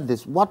has said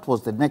this. What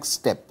was the next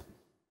step?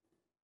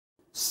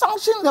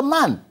 Sanction the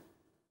man.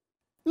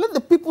 Let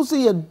the people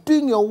say you're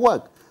doing your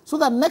work so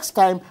that next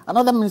time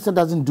another minister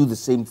doesn't do the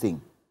same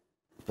thing.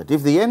 But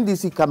if the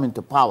NDC come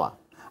into power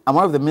and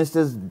one of the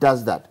ministers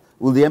does that,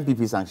 will the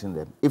MPP sanction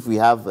them if we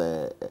have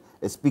a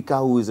speaker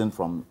who isn't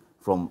from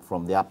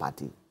their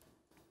party?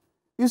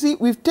 You see,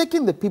 we've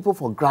taken the people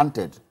for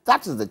granted.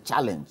 That is the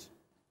challenge.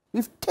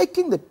 We've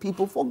taken the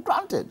people for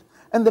granted.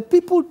 And the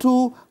people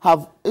too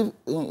have,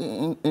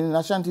 in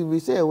Ashanti, we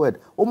say a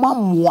word,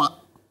 Oma.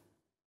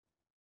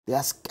 They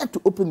are scared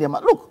to open their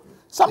mouth. Look,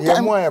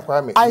 sometimes,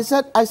 I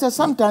said,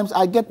 sometimes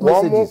I get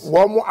messages.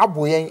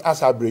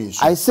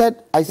 I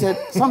said,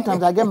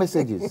 sometimes I get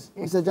messages.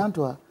 Mr.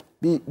 Jantua,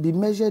 be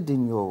measured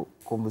in your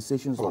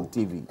conversations on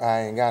TV.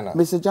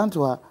 Mr.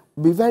 Jantua,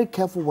 be very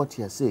careful what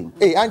you're saying.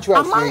 Hey, aren't you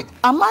afraid?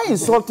 Am I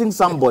insulting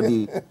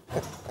somebody?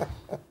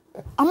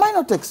 Am I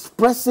not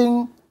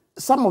expressing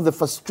some of the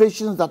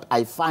frustrations that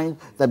I find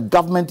that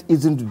government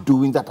isn't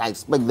doing that I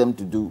expect them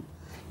to do?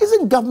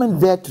 Isn't government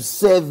there to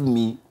serve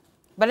me?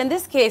 But in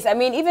this case, I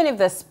mean, even if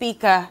the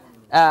speaker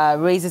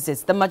raises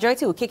it, the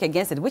majority will kick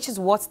against it, which is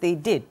what they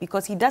did,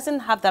 because he doesn't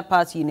have that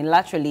power to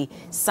unilaterally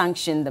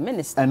sanction the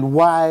minister. And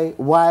why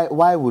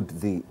would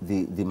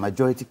the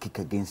majority kick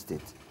against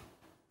it?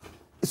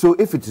 So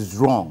if it is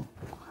wrong,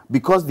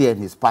 because they are in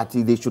his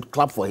party, they should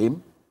clap for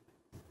him?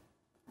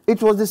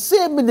 It was the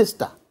same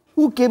minister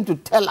who came to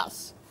tell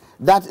us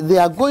that they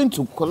are going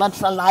to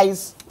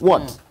collateralize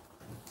what?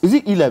 Is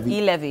it E-Levy?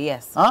 E-Levy,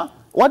 yes. Huh?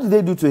 What did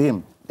they do to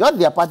him? What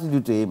did their party do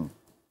to him?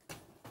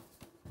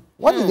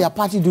 What did their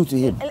party do to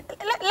him?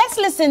 Let's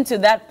listen to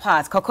that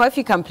part, Koko, if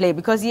you can play,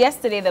 because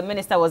yesterday the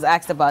minister was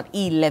asked about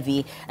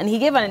E-Levy, and he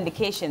gave an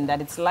indication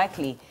that it's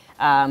likely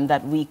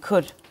that we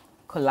could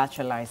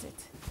collateralize it.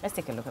 Let's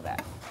take a look at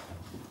that.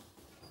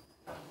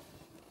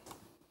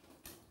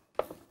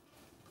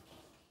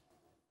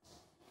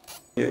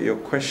 Your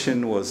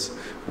question was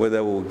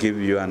whether we'll give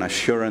you an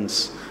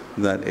assurance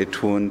that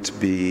it won't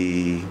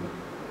be,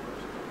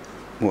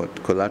 what,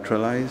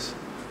 collateralized?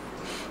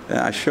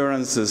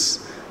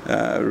 Assurances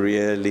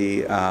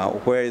really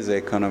where is the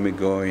economy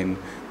going,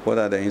 what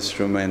are the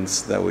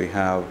instruments that we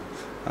have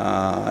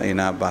in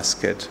our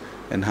basket,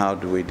 and how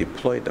do we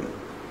deploy them?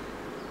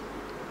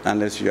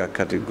 Unless you are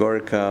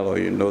categorical or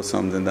you know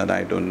something that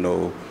I don't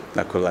know,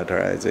 that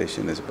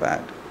collateralization is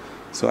bad.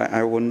 So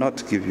I will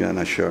not give you an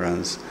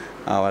assurance.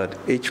 I will at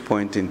each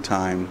point in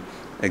time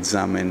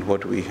examine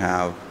what we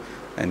have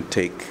and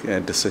take a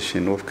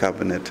decision with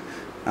Cabinet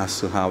as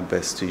to how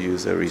best to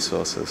use the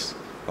resources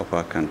of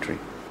our country.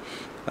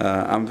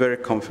 I'm very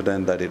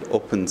confident that it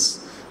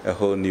opens a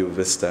whole new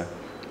vista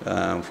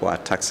for our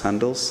tax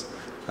handles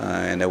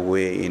and a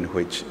way in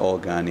which all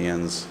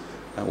Ghanaians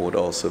would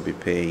also be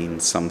paying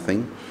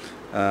something.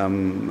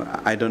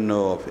 I don't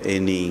know of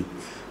any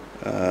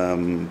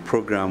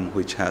program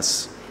which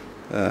has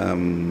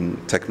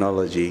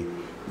technology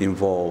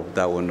involved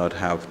that will not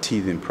have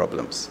teething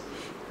problems.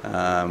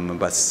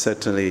 But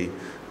certainly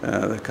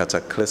the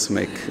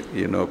cataclysmic,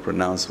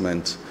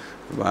 pronouncement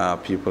by our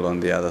people on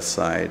the other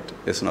side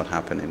is not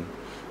happening.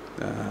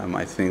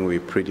 I think we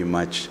pretty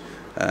much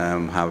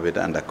have it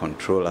under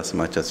control as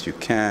much as you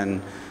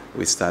can.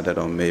 We started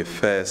on May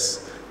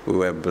 1st. We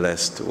were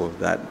blessed with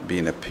that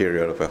being a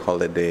period of a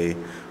holiday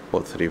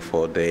for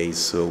 3-4 days,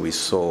 so we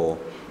saw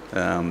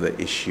the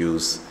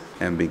issues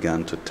and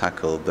began to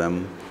tackle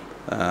them.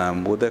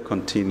 Will there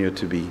continue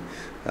to be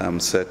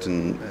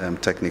certain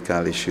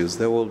technical issues?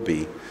 There will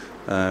be,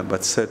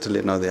 but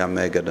certainly not the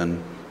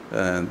Armageddon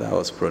that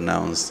was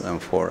pronounced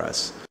for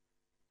us.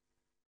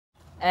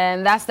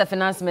 And that's the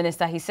finance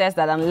minister. He says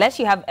that unless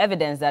you have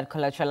evidence that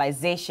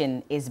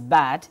collateralization is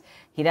bad,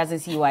 he doesn't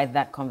see why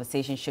that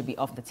conversation should be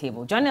off the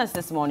table. Joining us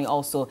this morning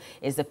also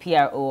is the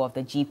PRO of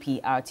the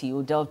GPRT.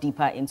 We'll delve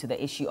deeper into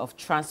the issue of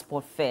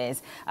transport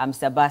fares.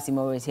 Mr. Basi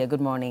Moro is here.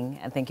 Good morning,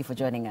 and thank you for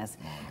joining us.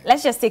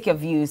 Let's just take your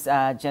views,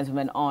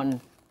 gentlemen, on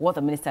what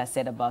the minister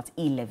said about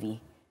E-Levy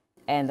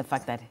and the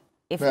fact that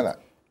if we have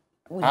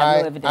no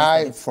evidence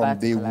that it's from bad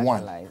day to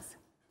one collateralize.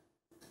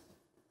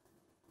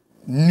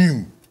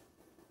 Knew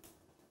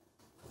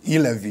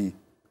E-Levy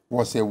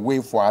was a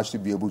way for us to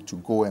be able to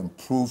go and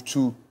prove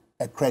to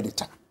a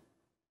creditor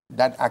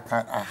that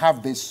I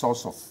have this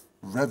source of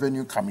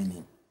revenue coming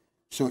in.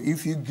 So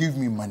if you give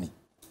me money,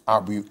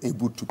 I'll be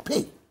able to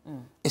pay.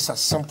 It's as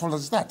simple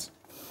as that.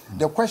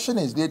 The question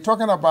is, they're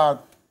talking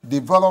about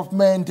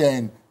development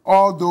and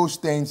all those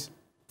things.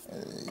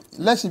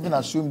 Let's even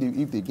assume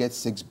if they get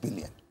 6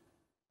 billion.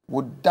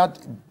 Would that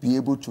be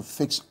able to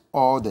fix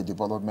all the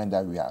development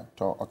that we are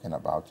talking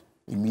about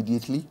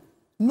immediately?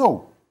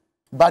 No.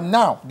 But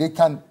now they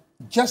can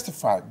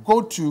justify,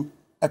 go to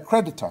a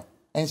creditor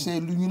and say,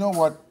 you know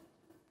what,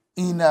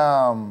 in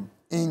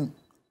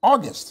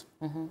August,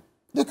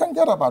 they can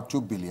get about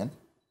 2 billion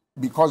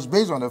because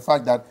based on the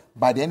fact that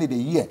by the end of the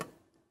year,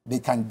 they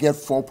can get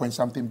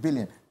 4-point-something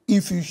billion.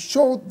 If you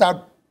show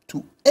that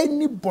to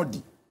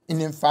anybody in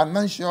the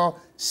financial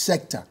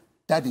sector,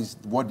 that is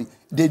what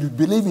they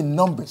believe in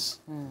numbers.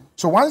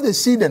 So once they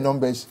see the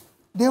numbers,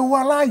 they will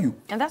allow you.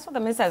 And that's what the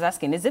minister is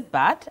asking. Is it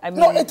bad? I mean,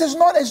 no, it is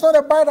not. It's not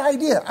a bad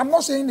idea. I'm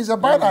not saying it's a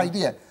bad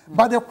idea.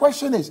 But the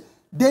question is,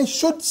 they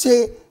should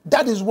say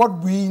that is what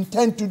we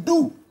intend to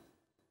do.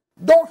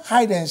 Don't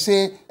hide and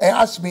say and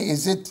ask me,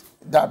 is it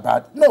that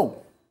bad? No.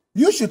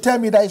 You should tell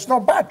me that it's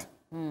not bad.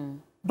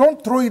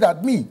 Don't throw it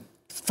at me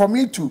for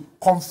me to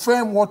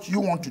confirm what you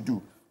want to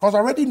do. Because I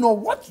already know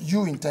what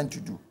you intend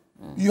to do.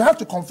 You have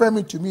to confirm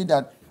it to me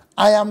that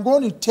I am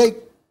going to take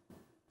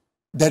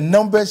the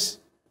numbers.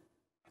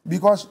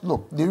 Because,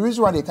 look, the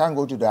reason why they can't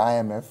go to the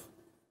IMF,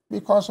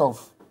 because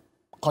of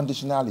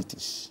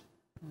conditionalities.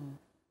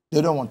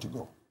 They don't want to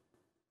go.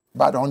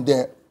 But on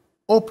the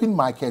open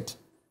market,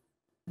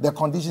 the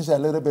conditions are a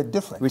little bit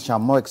different. Which are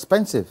more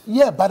expensive.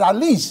 Yeah, but at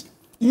least,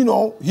 he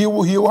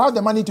will have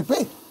the money to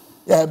pay.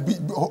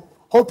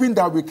 Hoping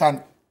that we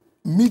can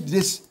meet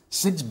this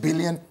 6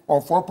 billion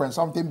or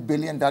 4-point-something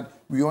billion that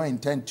we all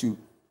intend to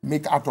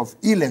make out of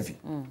E-Levy.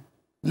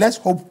 Let's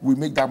hope we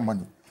make that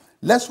money.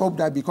 Let's hope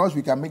that because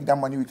we can make that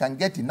money, we can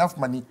get enough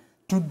money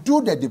to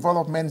do the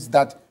developments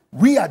that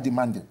we are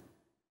demanding,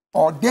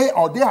 or they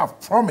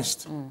have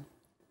promised.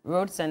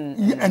 roads and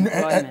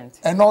employment.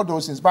 And all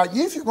those things. But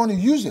if you're going to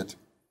use it,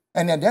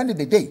 and at the end of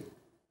the day,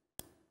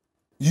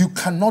 you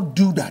cannot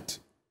do that,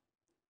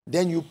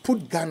 then you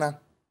put Ghana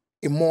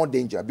in more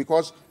danger,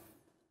 because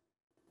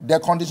the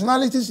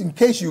conditionalities in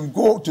case you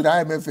go to the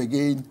IMF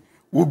again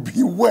will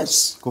be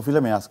worse. Kofi,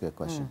 let me ask you a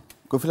question.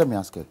 Kofi, let me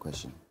ask you a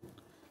question.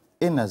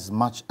 In as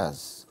much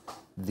as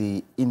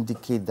they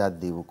indicate that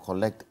they will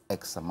collect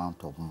X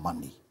amount of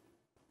money,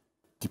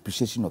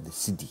 depreciation of the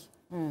cedi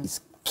is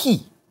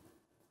key.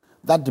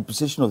 That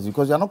depreciation of,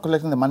 because you're not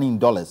collecting the money in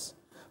dollars,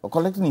 you're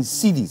collecting in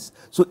cedis.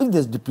 So if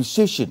there's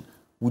depreciation,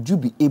 would you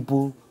be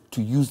able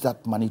to use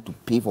that money to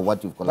pay for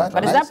what you've collected?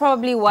 But is that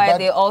probably why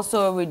they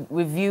also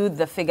reviewed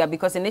the figure?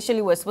 Because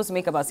initially we're supposed to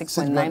make about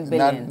 6.9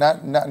 billion.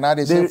 Now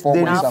they say 4.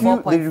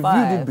 They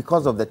reviewed it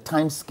because of the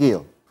time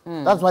scale.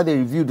 That's why they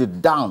reviewed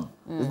it down.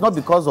 It's not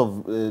because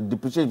of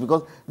depreciation,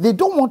 because they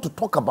don't want to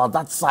talk about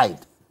that side.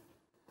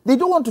 They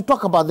don't want to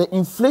talk about the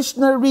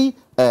inflationary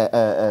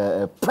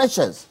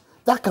pressures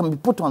that can be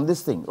put on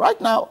this thing. Right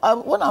now,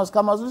 when I was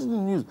listening to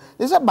the news,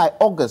 they said by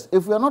August,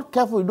 if we are not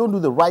careful, we don't do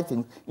the right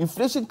thing,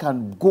 inflation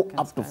can go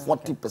up to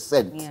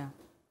 40%. Yeah.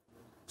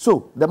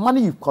 So the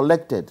money you've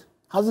collected,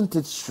 hasn't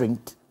it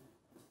shrinked?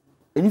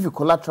 And if you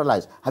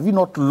collateralize, have you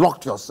not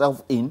locked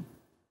yourself in?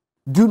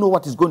 Do you know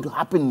what is going to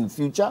happen in the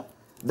future?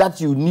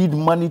 That you need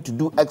money to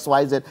do X,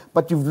 Y, Z,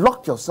 but you've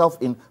locked yourself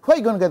in. Where are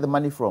you going to get the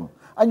money from?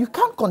 And you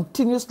can't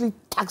continuously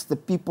tax the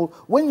people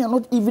when you're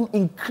not even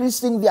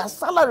increasing their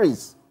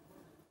salaries.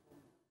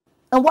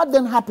 And what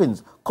then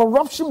happens?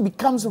 Corruption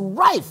becomes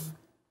rife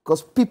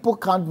because people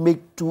can't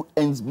make two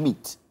ends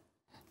meet.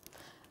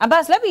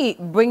 Abbas, let me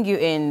bring you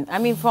in. I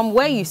mean, from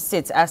where you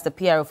sit as the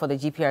PRO for the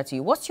GPRT,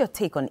 what's your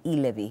take on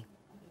E-Levy?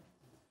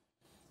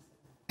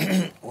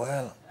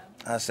 Well,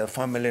 as a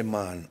family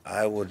man,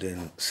 I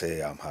wouldn't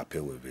say I'm happy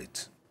with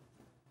it,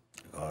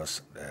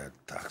 because the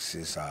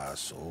taxes are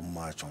so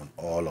much on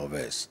all of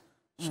us.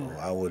 So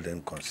I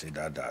wouldn't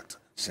consider that.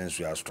 Since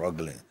we are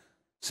struggling,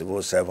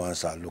 civil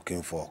servants are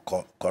looking for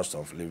cost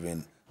of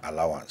living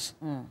allowance,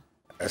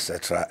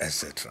 etc.,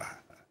 etc.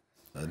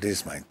 So this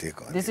is my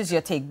take on it. This is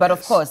your take. But yes,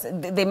 of course,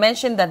 they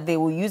mentioned that they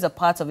will use a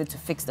part of it to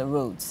fix the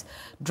roads.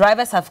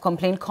 Drivers have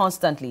complained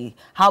constantly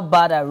how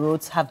bad our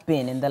roads have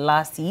been in the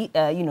last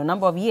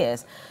number of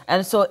years.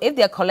 And so if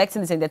they're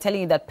collecting this and they're telling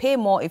you that pay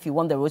more if you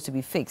want the roads to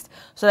be fixed,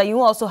 so that you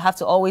also have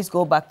to always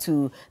go back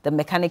to the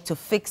mechanic to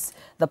fix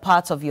the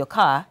parts of your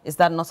car, is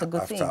that not a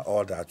good thing? After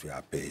all that we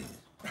are paying.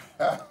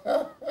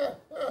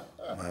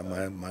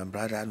 my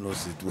brother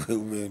knows it.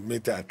 We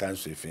meet at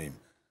times with him.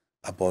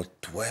 About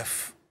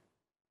 12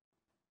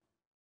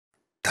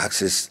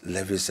 taxes,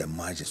 levies, and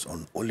margins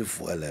on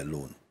olive oil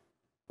alone.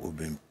 We've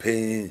been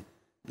paying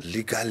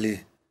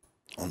legally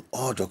on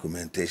all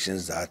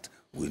documentations that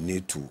we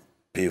need to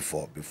pay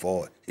for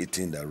before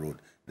hitting the road.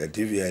 The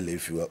DVL,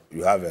 if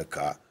you have a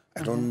car,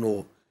 I don't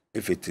know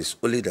if it is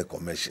only the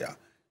commercial.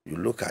 You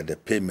look at the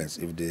payments,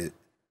 if they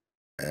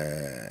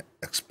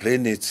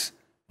explain it,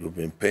 you've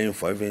been paying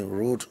for even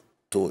road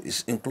toll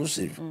is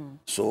inclusive.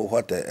 So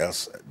what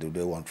else do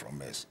they want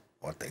from us?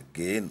 What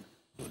again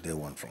do they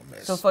want from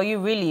us? So for you,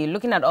 really,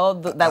 looking at all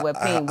that we're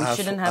paying, we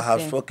shouldn't have to... I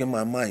have spoken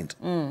my mind.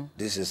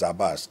 This is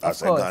Abbas.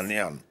 As a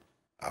Ghanaian,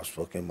 I've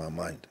spoken my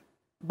mind.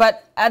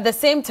 But at the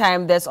same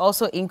time, there's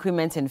also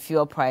increment in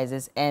fuel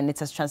prices, and it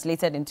has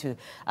translated into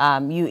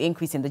you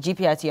increasing the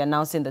GPRT,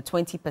 announcing the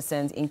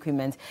 20%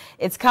 increment.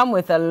 It's come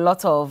with a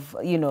lot of,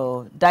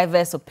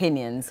 diverse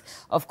opinions.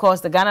 Of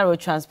course, the Ghana Road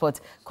Transport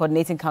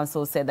Coordinating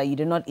Council said that you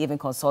did not even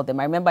consult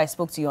them. I remember I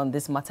spoke to you on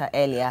this matter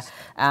earlier,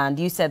 and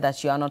you said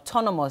that you're an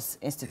autonomous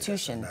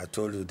institution. Yes, and I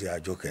told you they are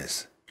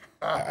jokers.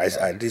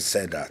 I did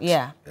say that.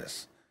 Yeah.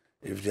 Yes.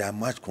 If they are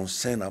much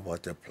concerned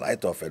about the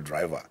plight of a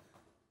driver,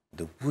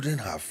 they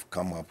wouldn't have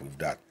come up with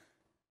that.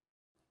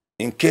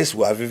 In case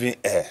we have even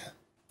erred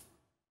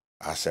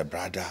as a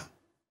brother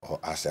or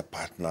as a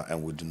partner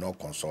and we do not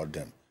consult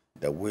them,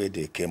 the way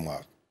they came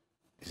out,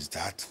 is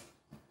that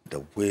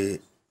the way,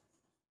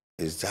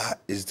 is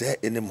there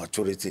any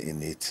maturity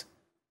in it?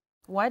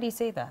 Why do you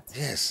say that?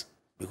 Yes,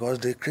 because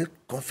they create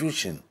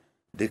confusion.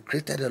 They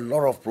created a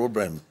lot of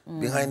problems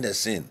behind the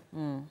scene.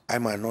 I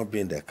might not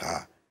be in the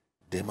car.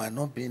 They might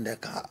not be in the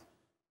car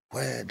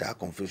where that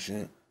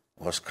confusion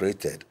was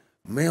created.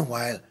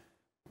 Meanwhile,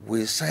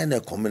 we signed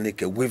a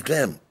communique with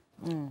them.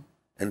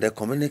 And the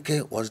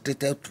communique was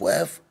dated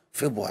 12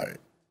 February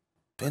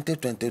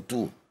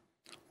 2022.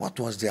 What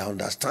was their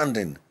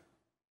understanding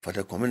for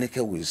the communique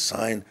we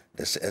signed,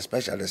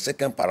 especially the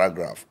second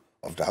paragraph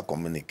of that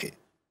communique?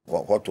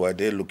 What were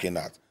they looking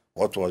at?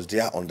 What was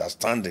their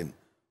understanding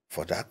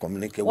for that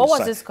communique? What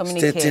was this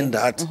communique? Stating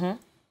that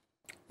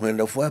when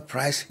the fuel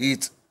price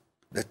hit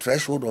the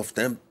threshold of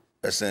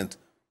 10%,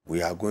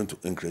 we are going to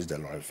increase the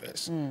lorry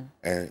fares.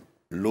 And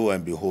lo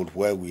and behold,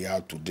 where we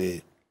are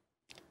today,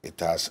 it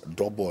has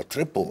double or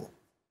triple.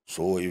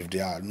 So if they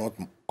are not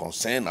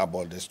concerned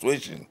about the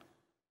situation,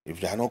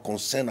 if they are not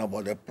concerned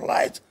about the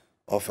plight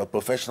of a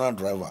professional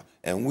driver,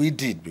 and we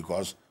did,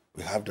 because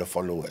we have the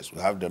followers,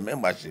 we have the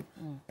membership,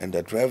 and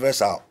the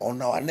drivers are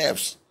on our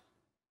nerves.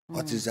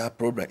 What is that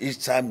problem?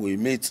 Each time we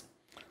meet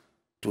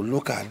to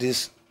look at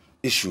these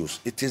issues,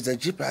 it is the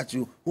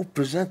GPRTU who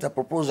present the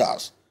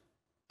proposals.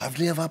 Have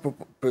they ever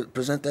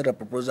presented the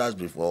proposals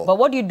before? But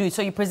what do you do?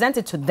 So you present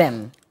it to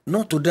them?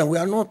 Not to them. We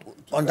are not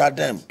under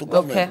them. To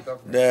government.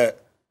 The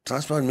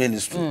Transport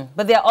Ministry.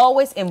 But they're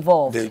always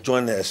involved. They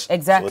join us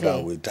exactly. so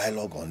that we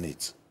dialogue on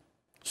it.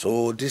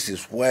 So this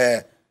is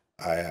where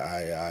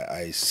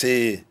I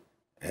say,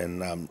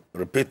 and I'm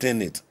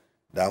repeating it,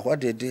 that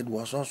what they did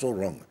was also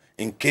wrong.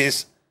 In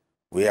case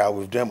we are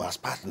with them as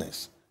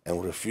partners and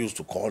we refuse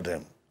to call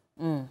them,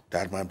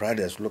 that my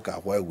brothers look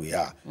at where we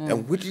are.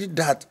 And we did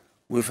that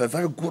with a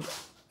very good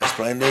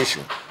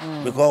explanation.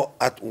 Because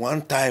at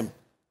one time,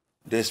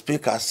 they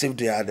speak as if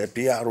they are the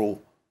PRO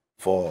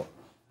for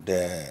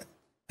the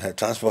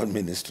Transport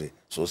Ministry.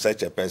 So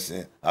such a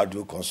person, how do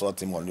you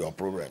consult him on your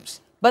programs?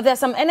 But there are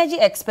some energy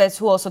experts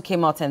who also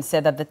came out and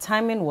said that the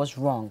timing was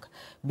wrong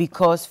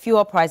because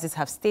fuel prices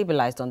have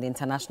stabilized on the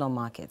international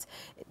market.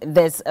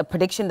 There's a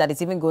prediction that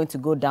it's even going to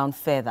go down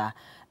further.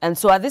 And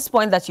so at this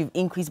point that you've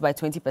increased by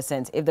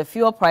 20%, if the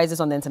fuel prices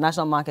on the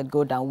international market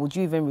go down, would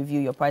you even review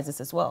your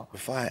prices as well?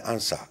 Before I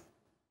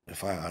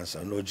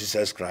answer, no,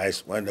 Jesus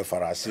Christ, when the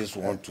Pharisees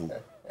want to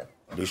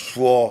be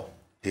sure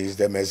he is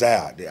the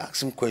Messiah, they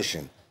ask him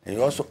question. And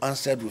he also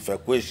answered with a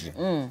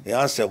question. He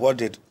answered, what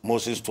did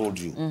Moses told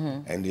you?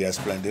 And he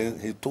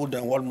explained, he told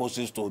them what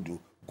Moses told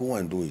you, go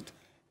and do it.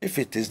 If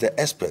it is the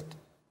expert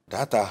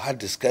that I had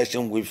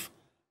discussion with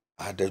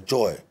at the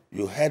Joy,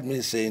 you heard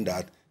me saying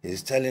that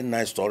he's telling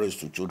nice stories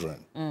to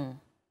children.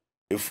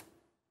 If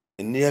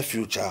in near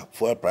future,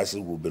 fuel prices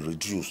will be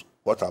reduced,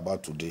 what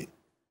about today?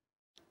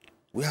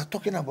 We are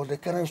talking about the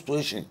current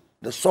situation,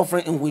 the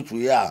suffering in which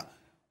we are,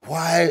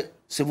 why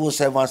civil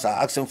servants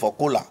are asking for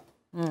cola.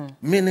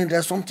 Meaning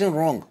there's something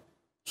wrong.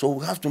 So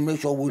we have to make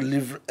sure we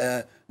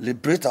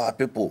liberate our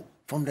people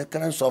from the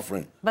current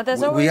suffering. But there's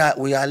we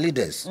are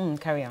leaders.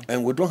 Carry on.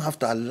 And we don't have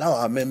to allow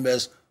our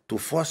members to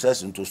force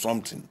us into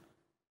something.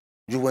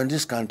 You were in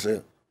this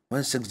country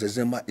when 6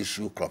 December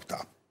issue cropped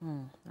up.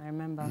 I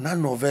remember.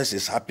 None of us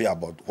is happy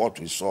about what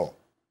we saw.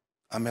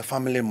 I'm a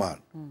family man.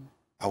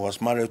 I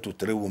was married to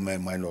 3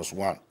 women minus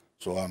 1.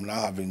 So I'm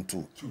now having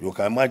 2. You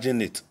can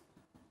imagine it.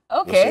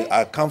 Okay. See,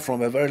 I come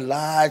from a very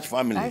large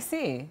family. I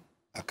see.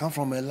 I come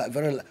from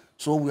a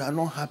so we are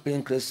not happy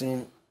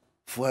increasing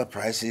fuel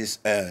prices,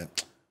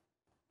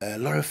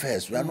 lorry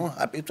fares. We are not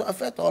happy to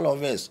affect all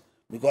of us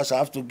because I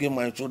have to give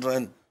my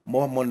children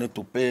more money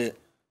to pay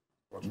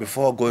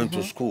before going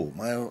to school.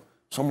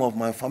 Some of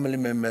my family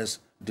members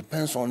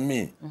depends on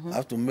me. I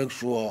have to make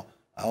sure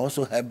I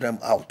also help them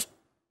out.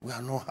 We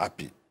are not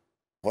happy.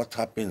 What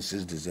happened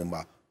since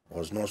December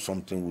was not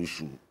something we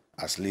should,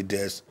 as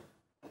leaders,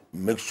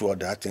 make sure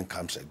that thing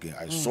comes again.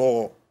 I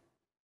saw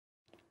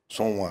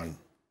someone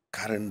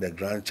carrying the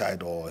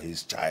grandchild or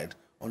his child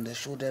on their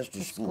shoulders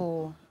to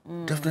school.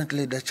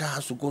 Definitely the child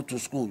has to go to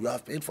school. You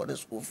have paid for the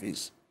school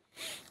fees.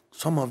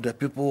 Some of the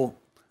people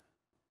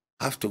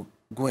have to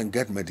go and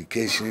get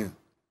medication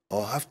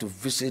or have to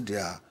visit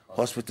their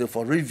hospital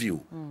for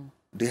review.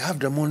 They have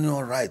the money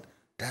all right.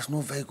 There's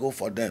no vehicle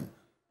for them.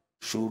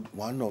 Should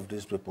one of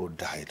these people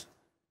died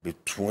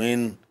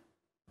between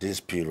this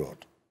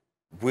period,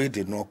 we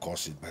did not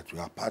cause it, but we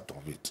are part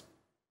of it.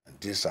 And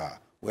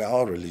we are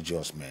all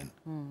religious men.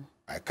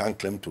 I can't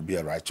claim to be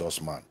a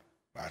righteous man,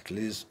 but at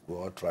least we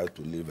all try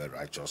to live a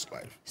righteous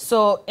life.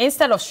 So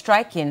instead of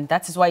striking,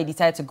 that is why you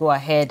decided to go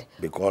ahead.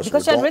 Because you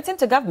had written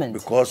to government.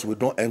 Because we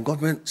don't, and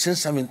government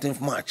since 17th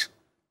March.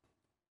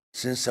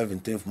 Since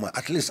 17th March,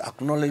 at least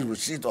acknowledge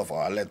receipt of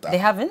our letter. They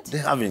haven't? They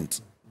haven't.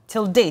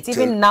 Till date,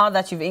 even now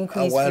that you've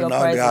increased your prices.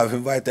 Well, now they have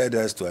invited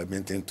us to a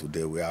meeting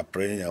today. We are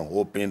praying and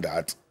hoping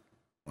that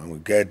when we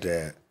get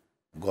there,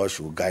 God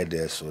should guide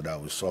us so that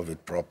we solve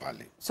it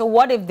properly. So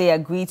what if they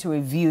agree to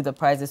review the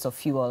prices of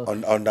fuel?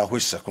 Under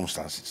which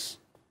circumstances?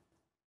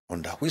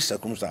 Under which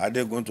circumstances are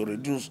they going to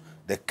reduce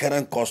the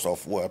current cost of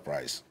fuel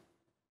price?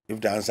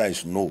 If the answer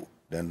is no,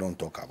 then don't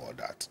talk about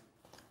that.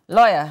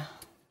 Lawyer,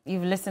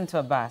 you've listened to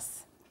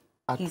Abbas.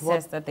 He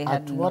says that they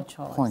had no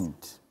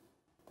choice.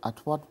 At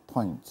what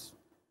point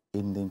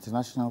in the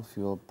international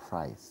fuel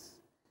price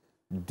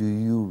do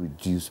you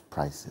reduce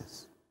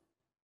prices?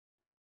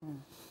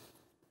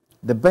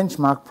 The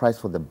benchmark price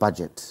for the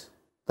budget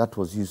that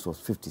was used was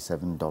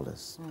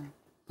 $57.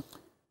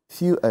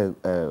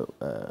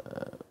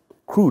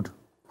 Crude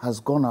has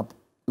gone up,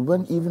 it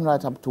went even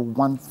right up to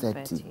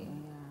 130.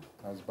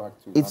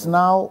 It's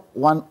now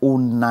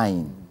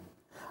 109.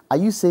 Are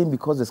you saying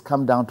because it's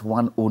come down to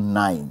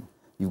 109,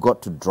 you've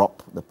got to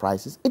drop the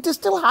prices? It is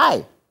still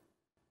high.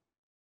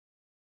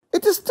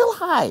 It is still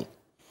high.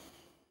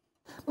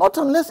 Not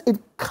unless it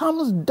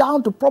comes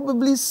down to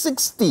probably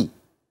 60.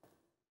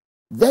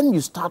 Then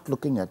you start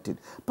looking at it.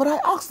 But I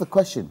ask the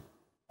question,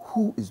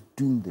 who is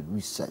doing the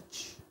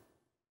research?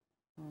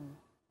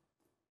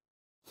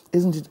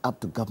 Isn't it up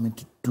to government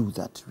to do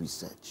that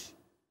research?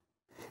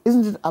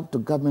 Isn't it up to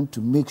government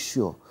to make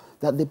sure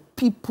that the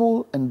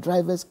people and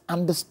drivers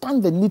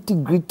understand the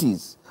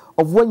nitty-gritties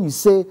of when you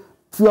say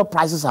fuel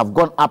prices have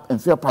gone up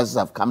and fuel prices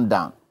have come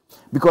down?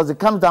 because it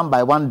comes down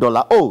by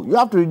 $1. Oh, you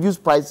have to reduce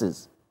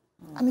prices.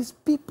 And it's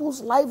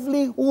people's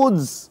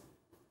livelihoods.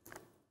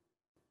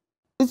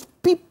 It's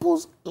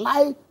people's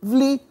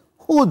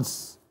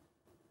livelihoods.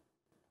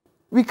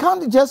 We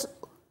can't just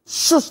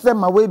shush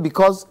them away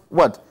because,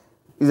 what?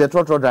 He's a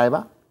trotro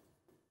driver?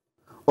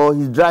 Or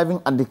he's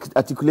driving an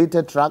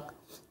articulated truck?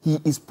 He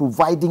is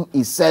providing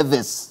a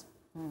service.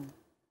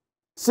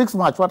 6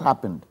 March, what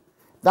happened?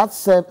 That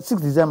 6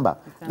 December,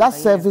 that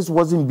service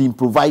wasn't being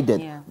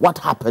provided. Yeah. What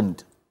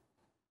happened?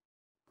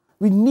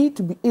 We need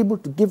to be able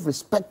to give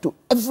respect to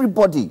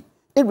everybody,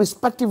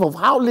 irrespective of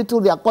how little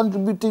they are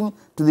contributing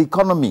to the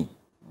economy.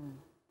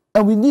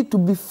 And we need to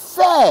be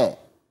fair.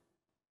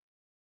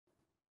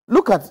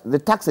 Look at the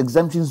tax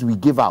exemptions we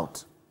give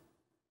out.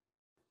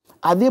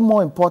 Are they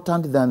more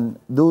important than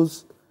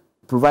those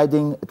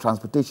providing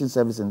transportation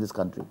service in this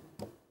country?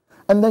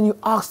 And then you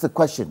ask the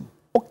question,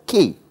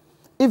 okay,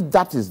 if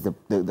that is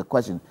the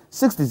question,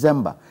 6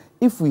 December,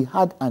 if we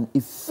had an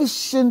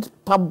efficient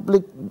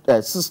public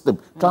system,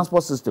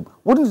 transport system,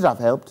 wouldn't it have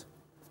helped?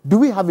 Do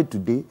we have it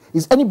today?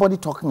 Is anybody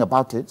talking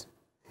about it?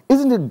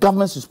 Isn't it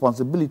government's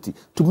responsibility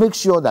to make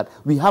sure that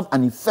we have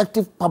an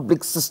effective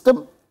public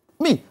system?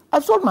 Me, I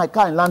sold my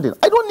car in London.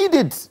 I don't need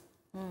it.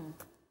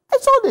 I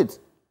sold it.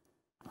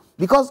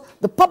 Because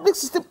the public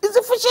system is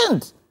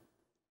efficient.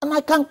 And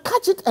I can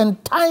catch it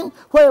and time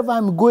wherever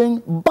I'm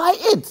going, buy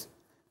it.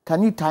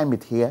 Can you time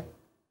it here?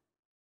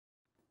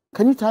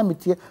 Can you time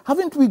it here?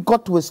 Haven't we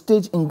got to a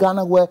stage in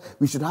Ghana where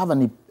we should have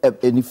an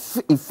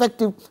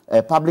effective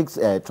public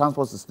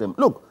transport system?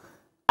 Look,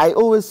 I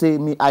always say,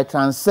 I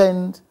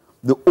transcend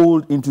the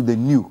old into the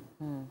new.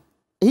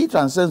 He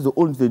transcends the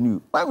old into the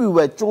new. When we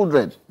were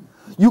children,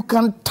 you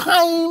can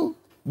time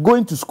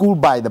going to school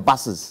by the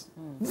buses.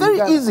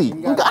 Very easy.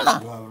 In Ghana.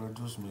 You have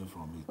reduced me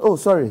from it. Oh,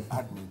 sorry.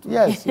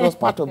 Yes, it was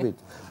part of it.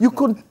 You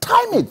could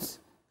time it.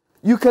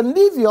 You can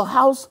leave your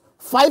house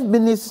 5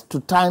 minutes to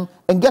time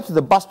and get to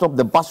the bus stop,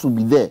 the bus will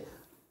be there.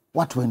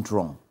 What went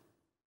wrong?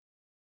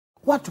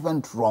 What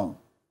went wrong?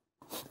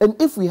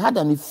 And if we had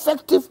an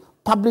effective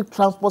public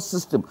transport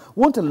system,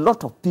 won't a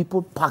lot of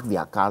people park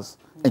their cars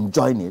and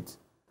join it?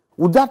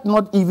 Would that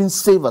not even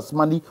save us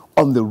money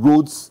on the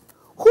roads?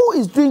 Who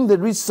is doing the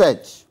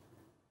research?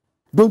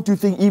 Don't you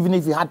think even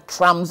if you had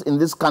trams in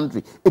this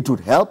country, it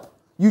would help?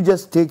 You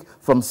just take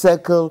from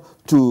Circle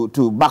to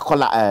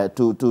Bakola,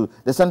 to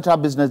the Central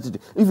Business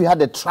District. If you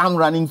had a tram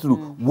running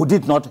through, would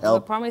it not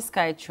help? We promised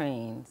Sky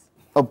trains.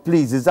 Oh,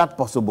 please, is that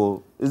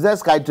possible? Is there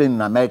Sky train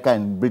in America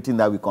and Britain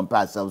that we compare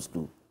ourselves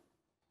to?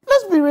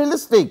 Let's be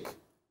realistic.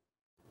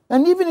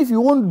 And even if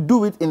you won't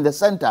do it in the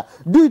center,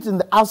 do it in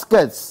the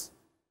outskirts.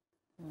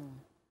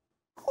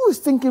 Who is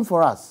thinking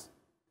for us?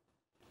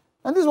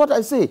 And this is what I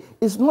say.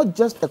 It's not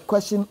just a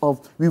question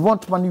of we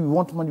want money, we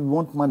want money, we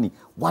want money.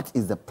 What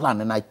is the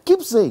plan? And I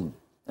keep saying,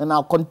 and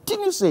I'll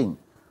continue saying,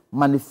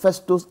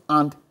 manifestos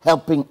aren't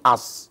helping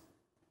us.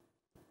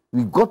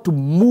 We've got to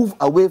move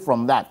away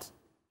from that.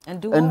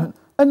 And do what?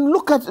 And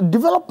look at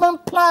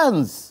development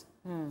plans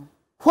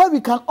where we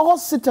can all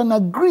sit and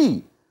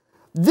agree.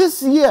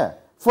 This year,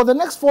 for the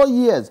next 4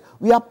 years,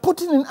 we are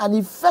putting in an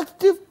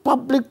effective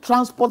public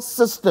transport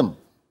system.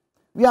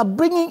 We are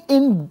bringing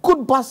in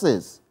good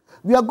buses.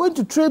 We are going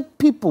to train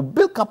people,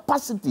 build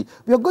capacity.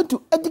 We are going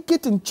to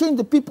educate and change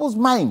the people's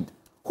mind.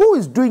 Who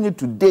is doing it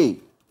today?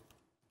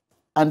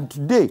 And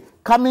today,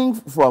 coming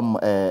from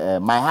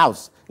my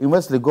house in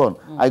West Legon,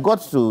 I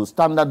got to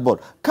Standard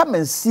Board. Come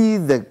and see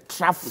the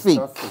traffic.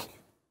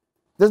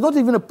 There's not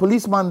even a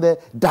policeman there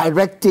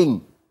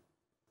directing.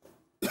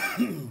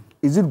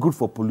 Is it good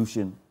for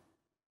pollution?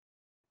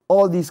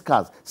 All these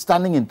cars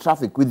standing in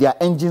traffic with their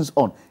engines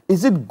on.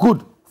 Is it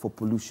good for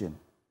pollution?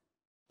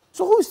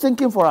 So who is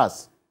thinking for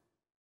us?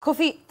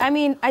 Kofi, I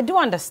mean, I do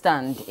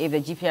understand if the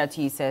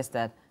GPRT says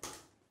that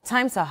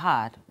times are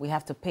hard, we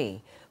have to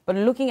pay. But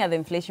looking at the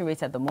inflation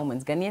rates at the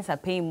moment, Ghanaians are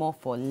paying more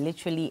for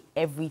literally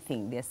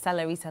everything. Their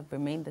salaries have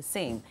remained the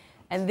same.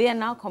 And they are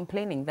now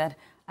complaining that,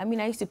 I mean,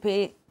 I used to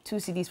pay 2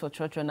 cedis for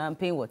trotro, now I'm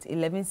paying what,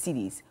 11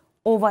 cedis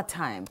over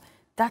time.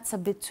 That's a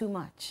bit too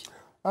much.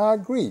 I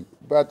agree,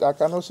 but I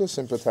can also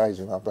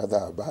sympathize with my brother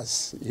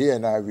Abbas. He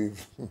and I,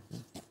 we've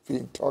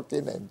been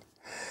talking, and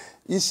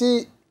you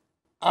see,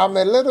 I'm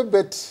a little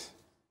bit...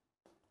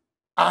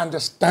 I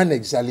understand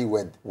exactly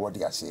what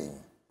they are saying.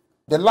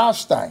 The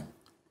last time,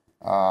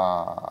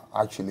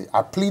 actually,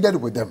 I pleaded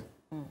with them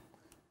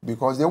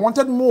because they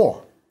wanted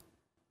more,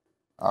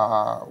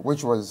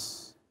 which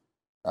was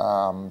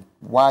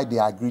why they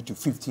agreed to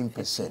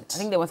 15%. I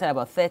think they wanted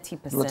about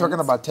 30%. They were talking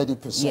about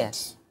 30%.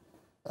 Yes.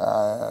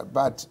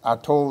 But I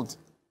told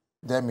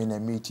them in a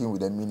meeting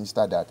with the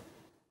minister that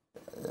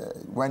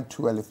when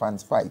 2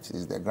 elephants fight,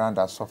 is the ground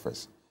that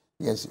suffers.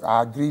 Yes,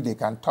 I agree they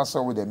can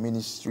tussle with the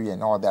ministry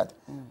and all that,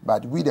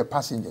 but we the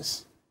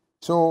passengers.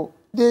 So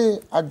they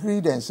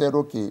agreed and said,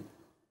 okay,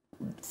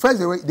 first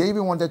they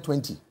even wanted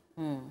 20.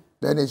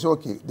 Then they said,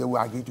 okay, they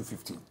will agree to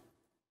 15.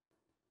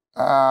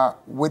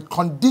 With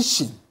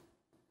condition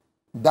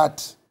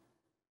that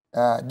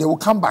they will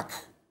come back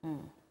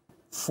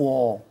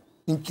for,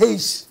 in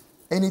case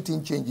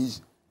anything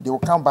changes, they will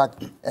come back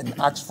and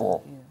ask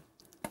for.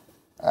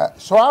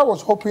 So I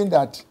was hoping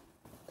that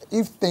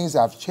if things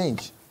have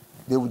changed,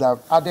 they would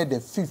have added the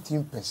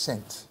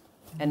 15%.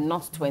 And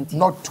not 20?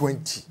 Not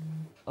 20.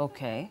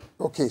 Okay.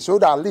 Okay, so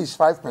that at least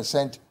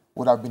 5%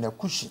 would have been a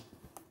cushion.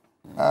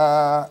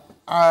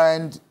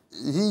 And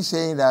he's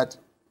saying that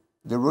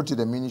they wrote to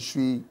the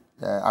ministry,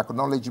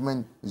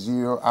 acknowledgement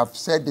 0. I've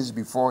said this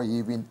before he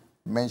even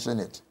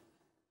mentioned it.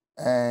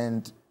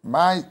 And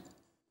my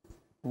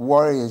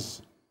worry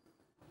is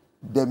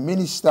the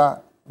minister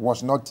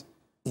was not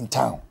in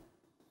town.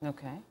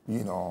 Okay.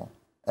 You know,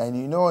 and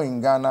you know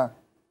in Ghana,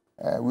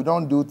 we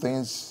don't do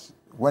things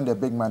when the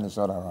big man is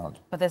not around.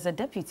 But there's a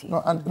deputy.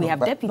 No, and, we have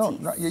deputies.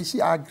 No, you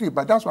see, I agree,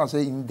 but that's what I'm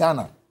saying. In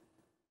Ghana,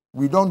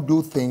 we don't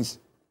do things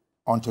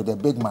until the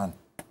big man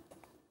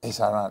is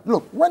around.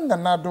 Look, when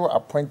Nanado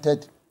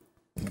appointed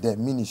the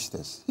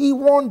ministers, he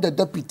warned the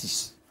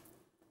deputies.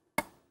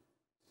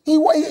 He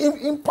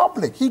in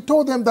public, he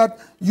told them that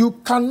you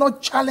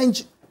cannot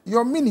challenge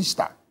your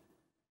minister.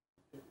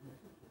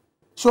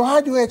 So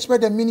how do you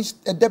expect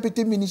a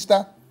deputy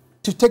minister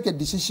to take a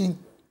decision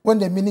when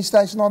the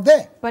minister is not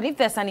there? But if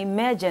there's an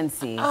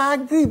emergency... I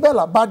agree,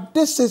 Bella, but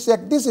this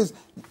is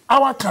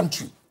our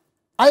country.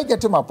 I get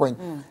to my point.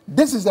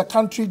 This is a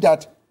country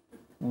that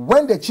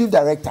when the chief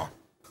director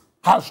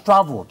has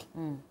traveled,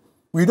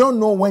 we don't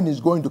know when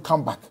he's going to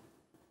come back.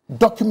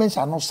 Documents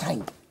are not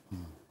signed.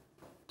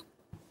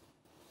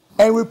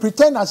 And we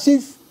pretend as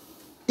if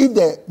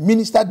the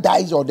minister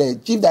dies or the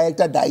chief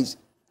director dies,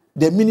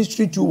 the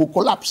ministry too will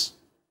collapse.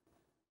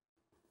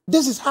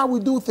 This is how we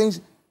do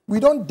things. We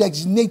don't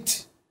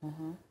designate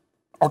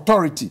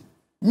authority.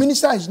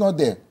 Minister is not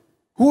there.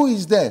 Who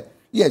is there?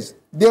 Yes,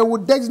 they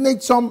would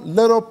designate some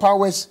little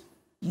powers,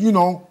 you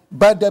know,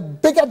 but the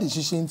bigger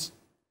decisions,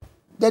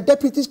 the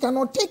deputies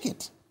cannot take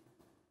it.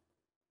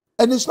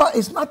 And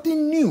it's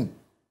nothing new.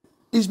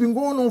 It's been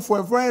going on for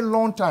a very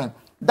long time.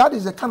 That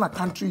is the kind of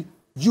country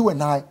you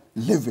and I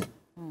live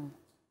in.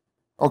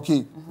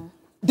 Okay?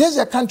 There's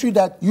a country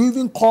that you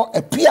even call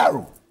a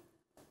PRO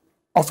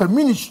of a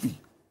ministry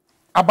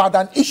about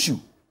an issue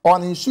or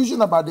an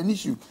institution about an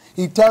issue.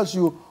 He tells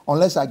you,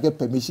 unless I get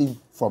permission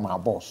from our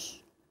boss.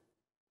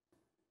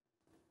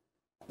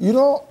 You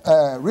know,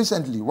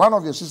 recently, one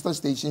of your sister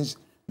stations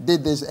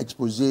did this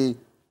expose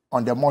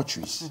on the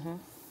mortuaries.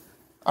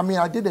 I mean,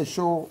 I did a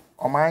show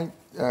on mine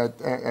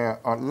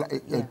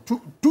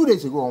 2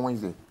 days ago on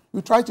Wednesday.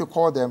 We tried to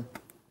call them.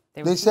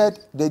 They said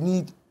they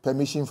need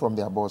permission from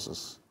their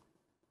bosses.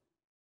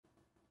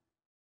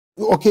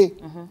 Okay,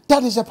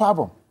 that is a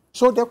problem.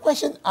 So the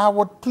question I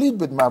would plead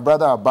with my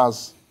brother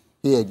Abbas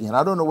here again,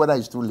 I don't know whether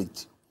it's too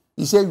late.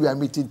 He said we are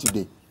meeting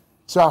today.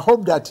 So I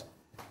hope that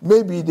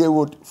maybe they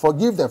would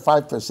forgive the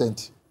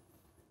 5%,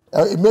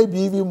 maybe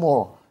even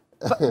more.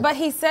 But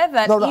he said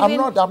that no, I'm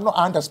not,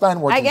 I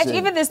understand what I you're guess saying.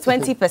 even this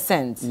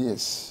 20%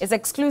 yes, is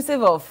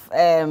exclusive of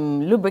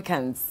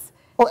lubricants,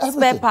 everything,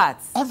 spare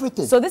parts.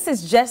 Everything. So this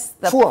is just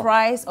the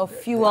price of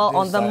fuel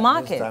on the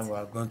market. This time we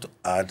are going to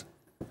add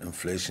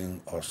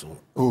inflation also.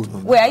 Oh,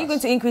 Wait, are you going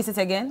to increase it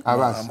again?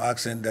 No, I'm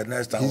asking the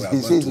next time we are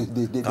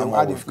going to come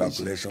up with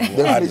calculation.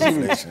 We'll add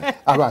inflation.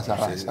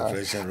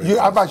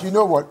 Abbas, you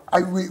know what?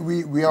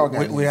 We are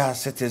we are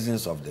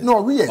citizens of this.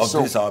 No, we are. Of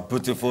this our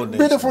beautiful nation.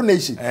 Beautiful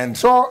nation. And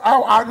so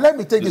let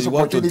me take this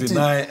opportunity.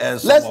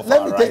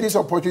 Let me take this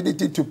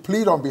opportunity to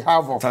plead on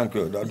behalf of. Thank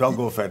you. Don't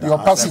go further. Your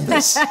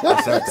passengers.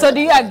 So do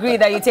you agree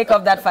that you take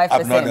off that 5%?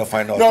 I'm not the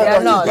final. No,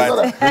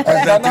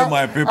 representing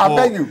my people. I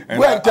beg you.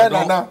 Go and tell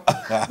Nana.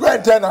 Go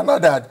and tell Nana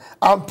that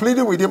I'm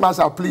pleading with him as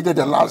I pleaded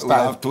the last time.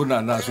 We have two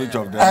Nana, switch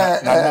of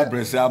them. Nana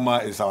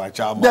Bresiama is our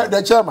chairman.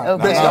 The chairman.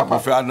 Okay. Nana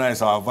Kofi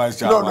is our vice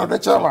chairman. No, the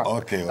chairman.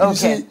 Okay. You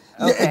see,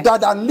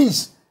 that at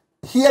least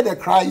hear the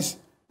cries,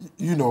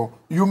 you know.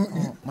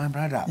 My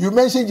brother. You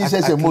mentioned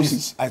Jesus and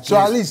Moses. So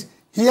at least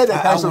hear the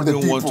cries of the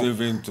people. I wouldn't want to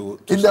even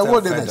to in the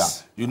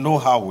wilderness. You know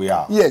how we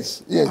are.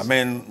 Yes. I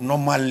mean,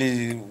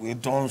 normally we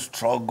don't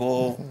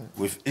struggle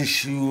with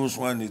issues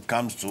when it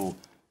comes to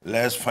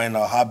let's find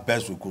out how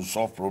best we could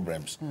solve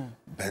problems.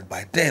 But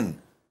by then,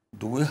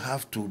 do we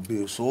have to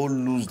be so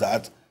loose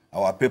that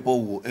our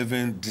people will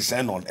even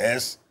descend on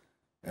us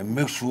and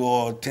make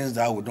sure things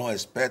that we don't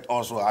expect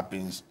also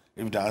happens?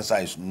 If the answer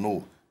is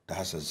no,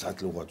 that's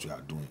exactly what we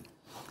are doing.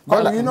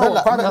 But you know,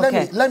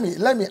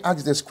 let me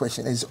ask this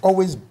question. It's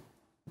always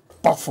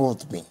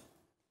baffled me.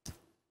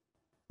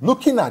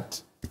 Looking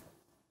at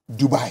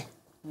Dubai,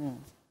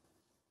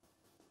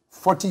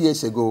 40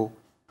 years ago,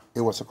 it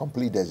was a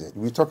complete desert.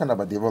 We're talking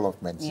about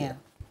development here.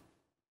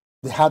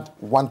 They had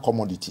one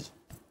commodity,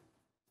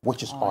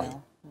 which is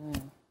oil.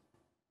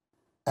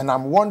 And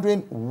I'm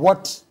wondering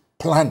what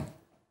plan,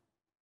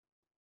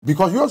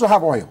 because we also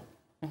have oil,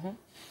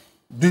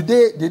 did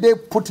they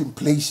put in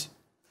place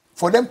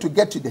for them to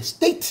get to the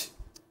state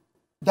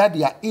that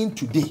they are in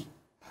today?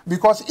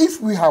 Because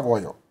if we have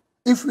oil,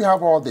 if we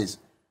have all this,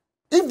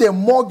 if they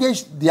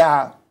mortgage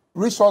their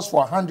resource for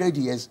 100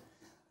 years,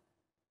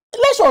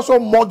 let's also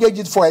mortgage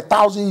it for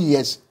 1,000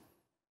 years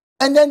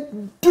and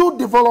then do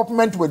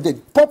development with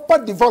it,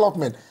 proper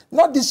development,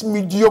 not this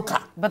mediocre.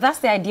 But that's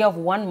the idea of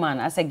one man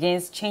as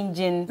against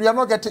changing We are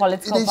not getting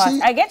political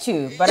parties. I get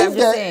you, but I'm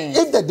just saying.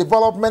 If the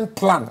development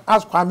plan,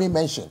 as Kwame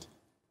mentioned,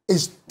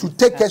 is to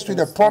take us to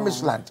the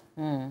promised land,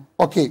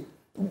 okay,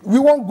 we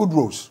want good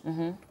roads,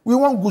 we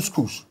want good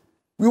schools,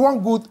 we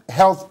want good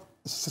health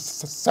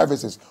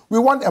services, we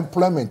want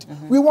employment,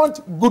 we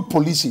want good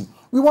policing,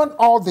 we want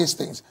all these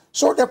things.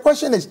 So the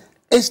question is,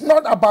 it's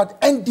not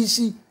about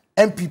NDC,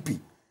 MPP.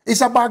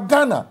 It's about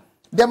Ghana.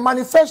 The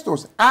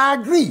manifestos, I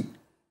agree.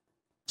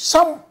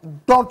 Some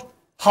don't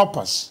help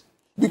us.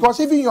 Because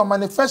even your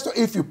manifesto,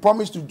 if you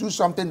promise to do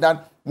something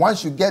that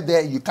once you get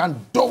there, you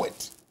can't do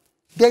it,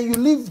 then you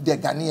leave the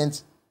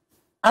Ghanaians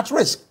at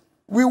risk.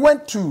 We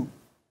went to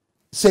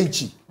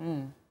Seichi.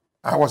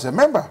 I was a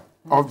member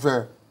of,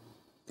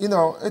 you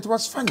know, it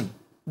was funny.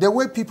 The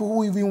way people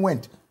who even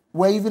went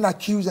were even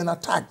accused and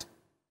attacked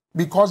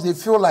because they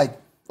feel like,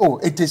 oh,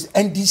 it is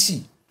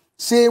NDC.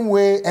 Same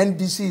way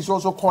NDC is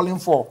also calling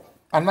for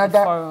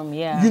another forum,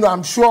 yeah. You know,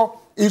 I'm sure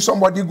if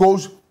somebody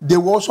goes, they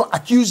will also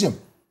accuse him.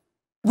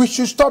 We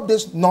should stop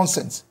this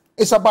nonsense.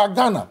 It's about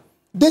Ghana.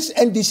 This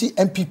NDC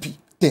MPP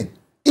thing,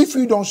 if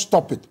you don't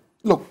stop it,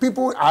 look,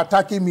 people are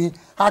attacking me.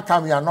 How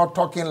come you are not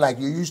talking like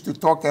you used to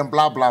talk and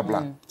blah, blah,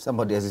 blah.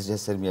 Somebody else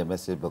just sent me a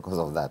message because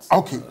of that.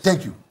 Okay,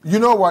 thank you. You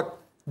know what?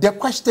 The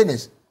question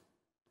is,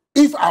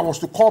 if I was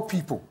to call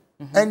people,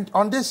 and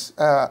on this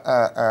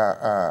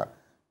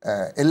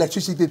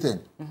electricity thing,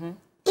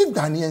 if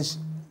Ghanaians,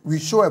 we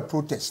show a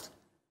protest,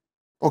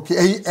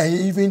 okay, and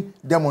even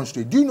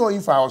demonstrate. Do you know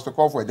if I was to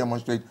call for a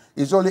demonstrate,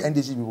 it's only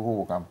NDC people who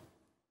will come?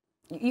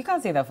 You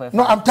can't say that for a fact.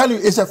 No, I'm telling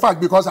you, it's a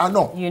fact because I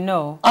know. You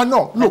know. I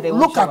know.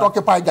 Look at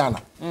Occupy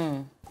Ghana.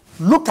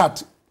 Look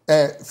at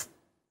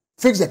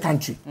Fix the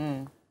Country.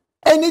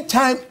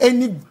 Anytime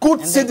any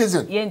good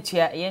citizen,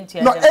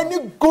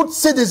 any good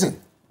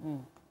citizen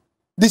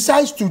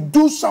decides to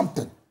do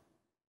something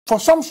for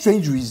some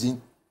strange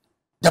reason,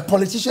 the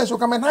politicians will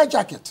come and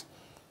hijack it.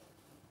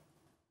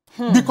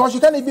 Because you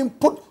can't even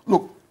put,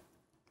 look,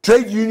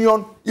 trade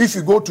union, if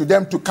you go to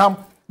them to come,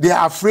 they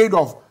are afraid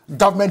of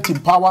government in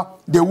power,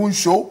 they won't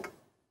show.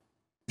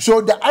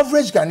 So the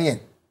average Ghanaian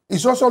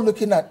is also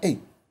looking at, hey,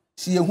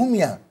 see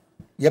Humia,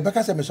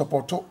 Yabaka se me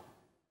supporto.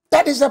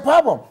 That is the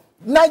problem.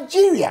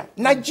 Nigeria,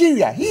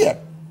 here.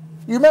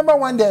 You remember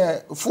when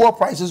the fuel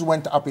prices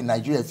went up in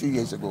Nigeria a few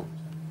years ago?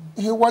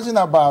 It wasn't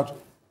about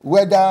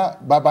whether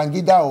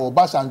Babangida or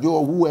Obasanjo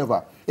or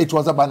whoever. It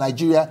was about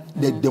Nigeria.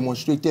 They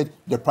demonstrated,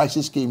 the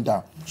prices came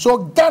down. So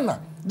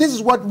Ghana, this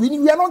is what we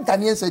are not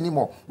Ghanaians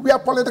anymore. We are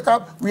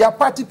political, we are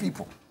party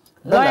people.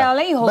 Lawyer, I'll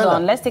let you hold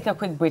on. Let's take a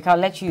quick break. I'll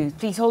let you,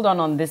 please hold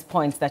on these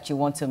points that you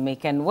want to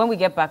make. And when we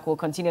get back, we'll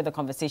continue the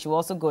conversation. We'll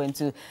also go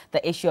into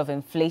the issue of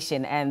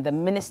inflation and the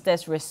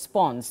minister's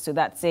response to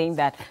that, saying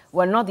that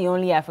we're not the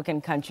only African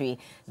country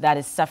that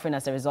is suffering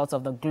as a result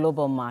of the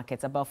global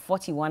markets. About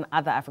 41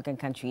 other African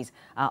countries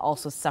are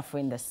also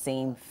suffering the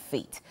same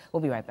fate.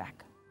 We'll be right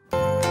back.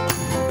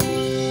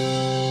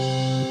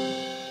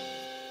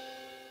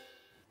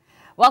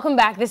 Welcome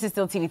back. This is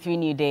still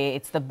TV3Newday.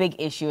 It's the big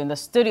issue. In the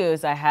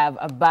studios, I have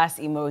Abbas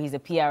Imo. He's a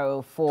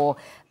PRO for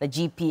the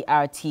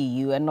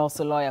GPRTU, and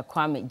also lawyer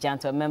Kwame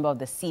Janto, a member of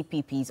the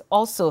CPP. He's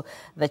also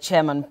the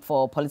chairman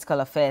for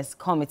Political Affairs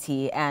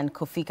Committee, and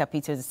Kofi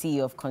Kapito is the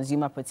CEO of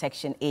Consumer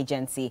Protection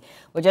Agency.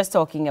 We're just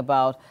talking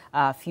about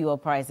fuel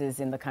prices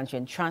in the country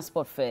and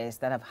transport fares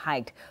that have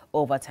hiked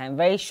over time.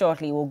 Very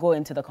shortly, we'll go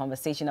into the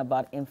conversation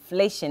about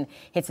inflation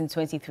hitting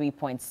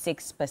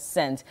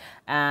 23.6%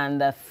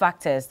 and the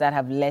factors that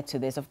have led to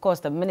this. Of course,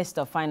 the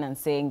Minister of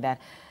Finance saying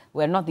that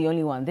we're not the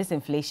only one. This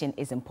inflation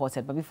is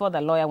imported. But before, the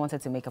lawyer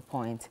wanted to make a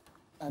point.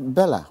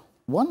 Bella,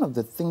 one of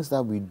the things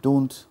that we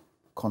don't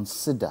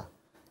consider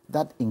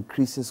that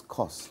increases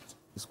cost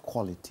is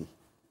quality.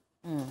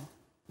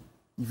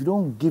 If you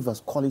don't give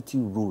us quality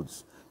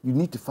roads, you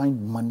need to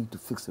find money to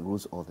fix the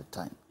roads all the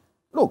time.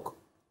 Look,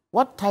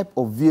 what type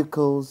of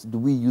vehicles do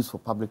we use for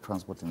public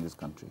transport in this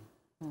country?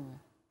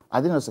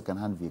 Are they not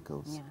second-hand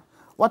vehicles? Yeah.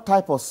 What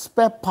type of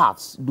spare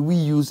parts do we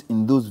use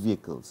in those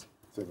vehicles?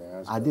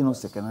 Are they not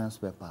second-hand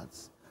spare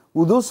parts?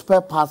 Will those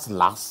spare parts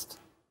last?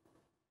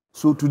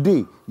 So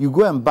today, you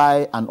go and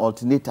buy an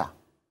alternator.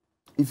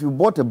 If you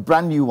bought a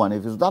brand new one,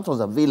 if that was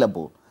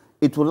available,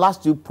 it will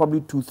last you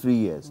probably 2-3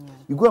 years. Yeah.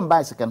 You go and buy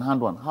a second-hand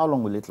one, how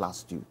long will it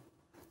last you?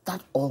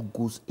 That all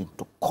goes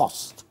into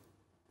cost.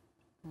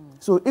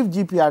 So if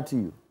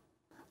GPRTU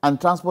and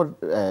transport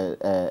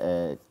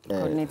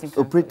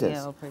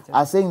operators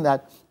are saying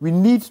that we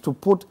need to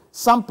put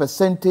some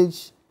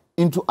percentage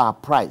into our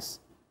price,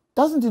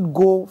 doesn't it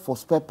go for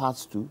spare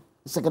parts too?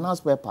 Second-hand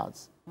spare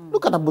parts.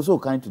 Look at Aboso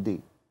Okan today.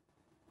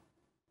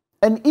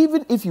 And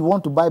even if you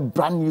want to buy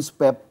brand new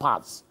spare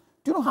parts,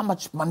 do you know how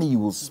much money you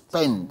will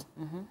spend?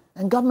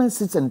 And government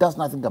sits and does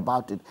nothing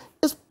about it.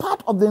 It's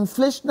part of the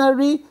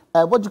inflationary,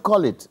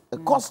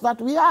 cost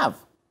that we have.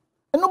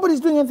 And nobody's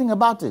doing anything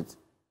about it.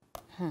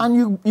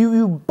 And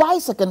you buy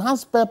second-hand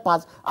spare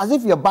parts as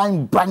if you're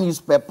buying brand new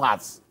spare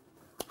parts.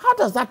 How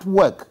does that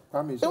work?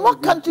 In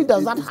what country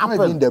does that happen? It's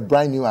not even the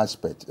brand new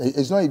aspect.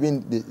 It's not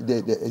even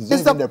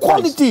it's the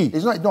quality.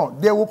 It's not. No,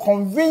 they will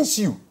convince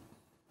you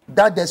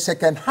that the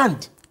second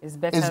hand is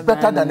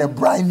better than a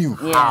brand new.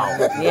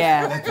 Yeah,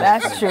 yeah,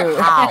 that's true.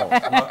 How?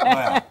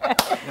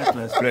 Let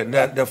me explain.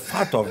 The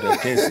fact of the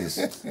case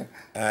is,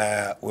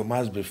 we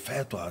must be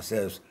fair to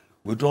ourselves.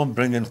 We don't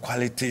bring in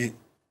quality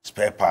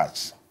spare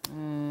parts.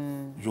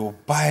 You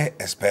buy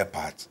a spare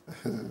part,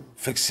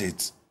 fix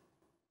it,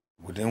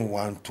 within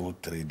 1, 2,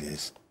 3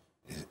 days,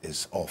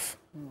 it's off.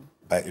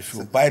 But if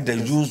you buy the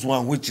used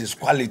one, which is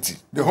quality,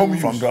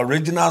 from the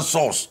original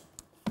source,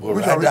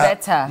 which are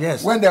better.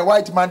 Yes. When the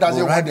white man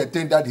doesn't want the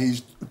thing that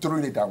he's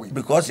throwing it away.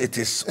 Because it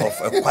is of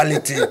a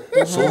quality.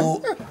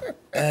 So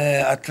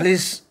at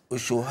least we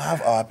should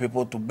have our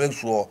people to make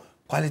sure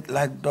quality,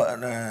 like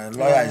the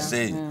lawyer is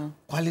saying,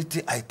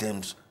 quality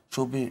items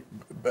should be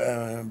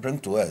bring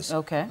to us.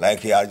 Okay. Like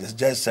he has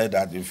just said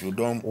that if you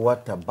don't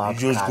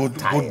use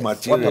good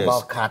materials. What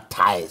about car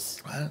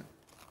tires?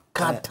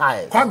 Car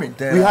tires.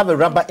 Kwame, we have a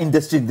rubber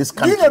industry in this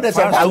country. Do you know there's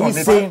are we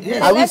saying?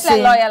 Yes. Let's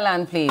let lawyer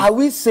land, please. Are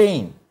we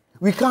saying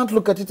we can't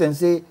look at it and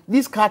say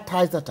these car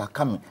tires that are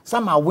coming,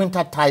 some are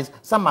winter tires,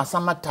 some are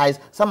summer tires,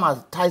 some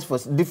are tires for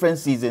different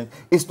seasons.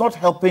 It's not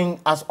helping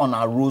us on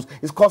our roads.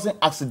 It's causing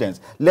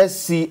accidents. Let's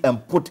see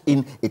and put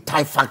in a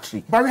tire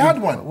factory. But we had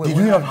one. Did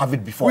we not have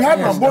it before? We had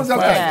one. Bonza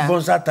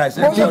tires.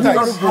 Did we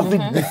not have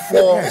it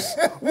before?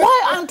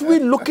 Why aren't we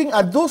looking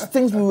at those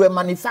things we were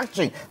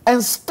manufacturing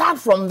and start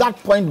from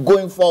that point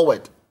going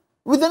forward?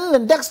 Within the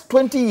next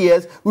 20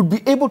 years, we'll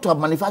be able to have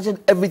manufactured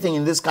everything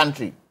in this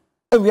country.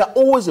 And we are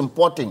always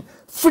importing,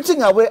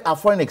 frittering away our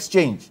foreign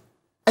exchange.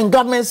 And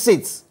government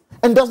sits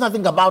and does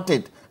nothing about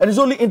it. And is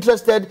only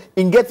interested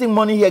in getting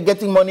money here,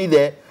 getting money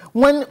there,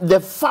 when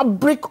the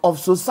fabric of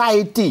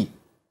society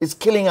is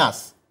killing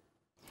us.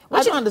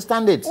 I don't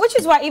understand it. Which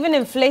is why even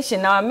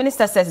inflation, now our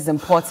minister says is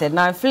imported.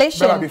 Now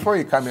inflation... But before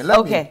you come in,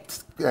 let me...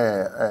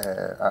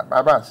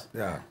 Abbas,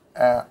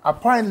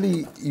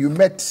 apparently you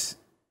met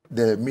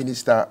the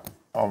minister,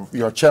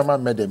 your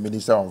chairman met the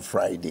minister on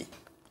Friday.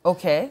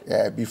 Okay.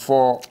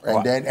 Before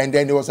and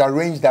then it was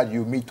arranged that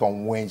you meet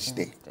on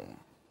Wednesday.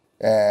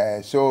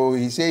 So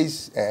he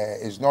says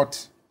it's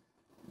not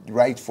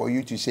right for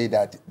you to say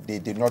that they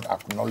did not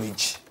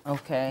acknowledge.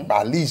 Okay.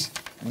 But at least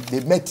they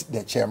met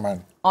the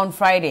chairman on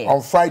Friday.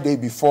 On Friday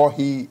before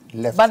he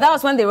left. But that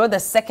was when they wrote the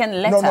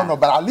second letter. No.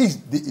 But at least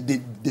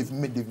they've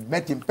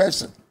met in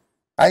person.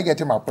 I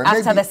get him up.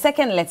 After the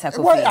second letter,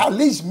 well, at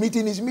least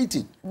meeting is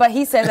meeting. But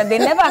he said that they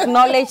never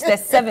acknowledged the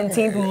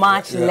 17th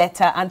March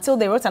letter until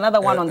they wrote another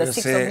one on the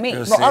 6th of May.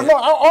 No,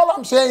 all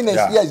I'm saying is,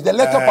 yes, the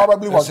letter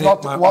probably was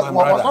not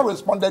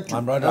responded to.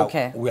 My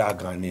brother, we are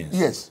Ghanaians.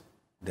 Yes.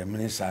 The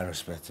minister, I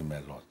respect him a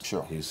lot.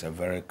 Sure. He's a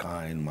very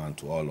kind man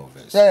to all of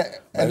us. Yeah,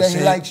 and then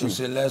he likes you.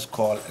 Say, let's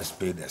call a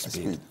spade a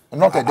spade.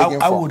 Not a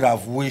digging I would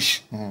have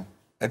wished,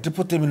 a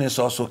deputy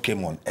minister also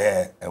came on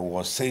air and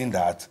was saying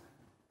that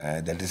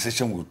the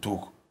decision we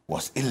took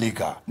was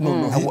illegal.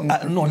 No,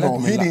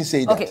 he didn't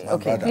say that.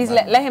 Okay. Please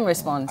let him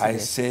respond to I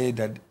this. say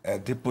that a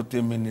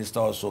deputy minister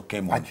also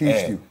came on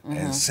air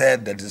and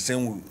said that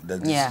the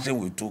decision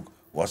we took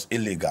was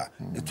illegal.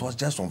 It was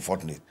just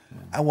unfortunate.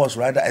 I was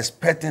rather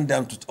expecting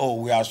them to,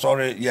 we are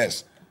sorry,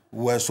 yes.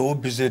 We were so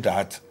busy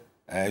that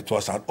it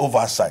was an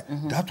oversight.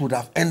 That would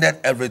have ended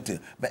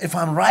everything. But if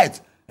I'm right,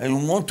 and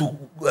you want to,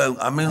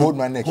 hold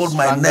my neck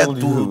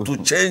to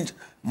change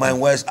my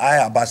words,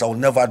 I will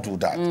never do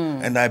that.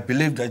 And I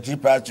believe the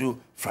GPRTU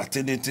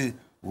fraternity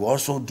will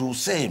also do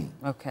same.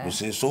 Okay. You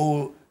see,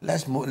 so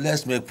let's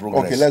make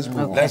progress. Okay, let's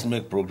move. Let's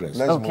make progress.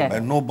 Let's move.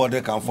 And nobody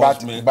can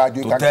force me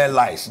to tell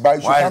lies.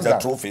 Why the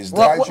truth is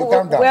there.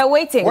 We're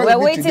waiting. We're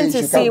waiting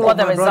to see what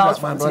the results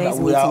from today's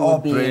meeting will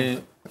be. We are all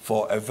praying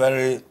for a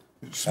very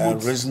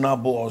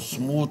reasonable or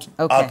smooth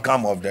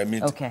outcome of the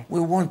meeting. Okay. We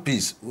want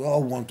peace. We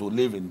all want to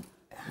live in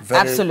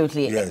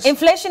absolutely. Yes.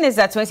 Inflation is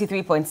at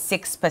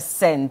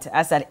 23.6%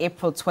 as at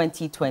April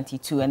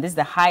 2022, and this is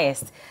the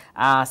highest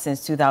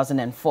since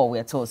 2004, we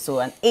are told. So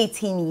an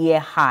 18-year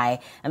high.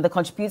 And the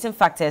contributing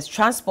factors,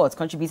 transport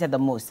contributed the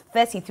most,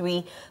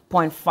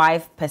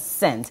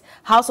 33.5%.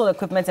 Household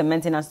equipment and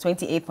maintenance,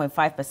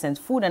 28.5%.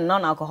 Food and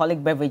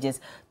non-alcoholic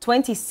beverages,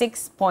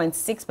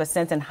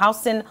 26.6%. And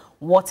housing,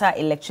 water,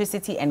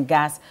 electricity and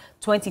gas,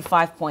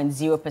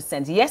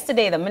 25.0%.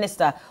 Yesterday, the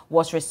minister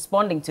was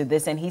responding to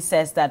this, and he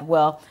says that,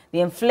 well,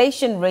 the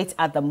inflation rate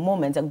at the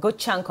moment, a good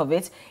chunk of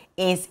it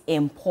is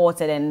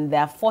imported, and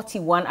there are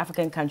 41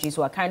 African countries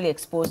who are currently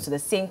exposed to the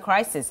same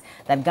crisis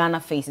that Ghana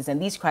faces.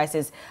 And these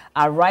crises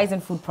are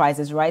rising food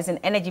prices, rising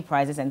energy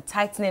prices, and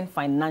tightening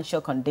financial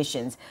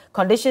conditions.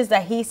 Conditions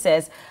that he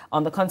says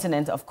on the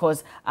continent, of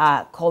course,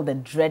 are called the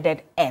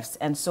dreaded Fs.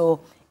 And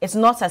so it's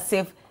not as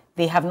if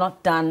they have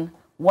not done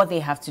what they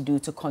have to do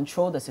to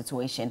control the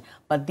situation,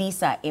 but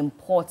these are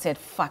imported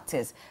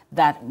factors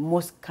that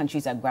most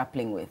countries are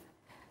grappling with.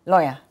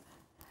 Lawyer.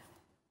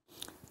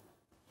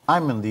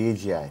 I'm in the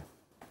AGI.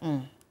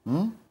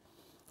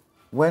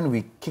 When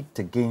we kicked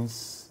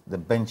against the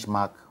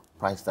benchmark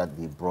price that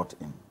they brought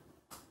in,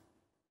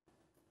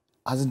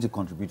 hasn't it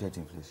contributed to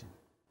inflation?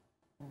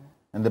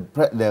 And the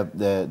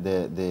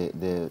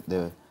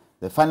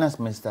finance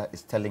minister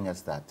is telling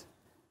us that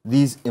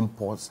these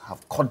imports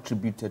have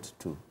contributed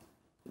to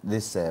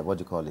this,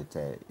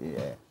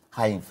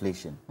 high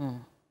inflation.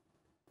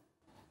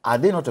 Are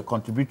they not a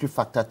contributory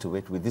factor to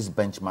it with this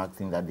benchmark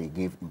thing that they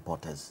gave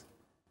importers?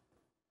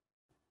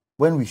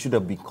 When we should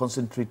have been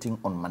concentrating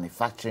on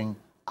manufacturing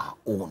our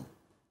own.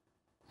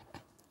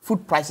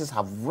 Food prices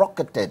have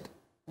rocketed.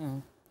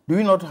 Do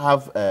we not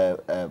have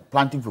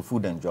planting for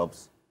food and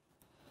jobs?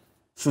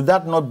 Should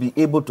that not be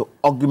able to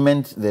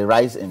augment the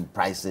rise in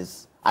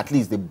prices, at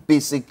least the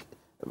basic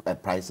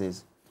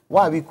prices?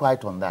 Why are we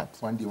quiet on that?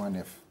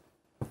 1D1F.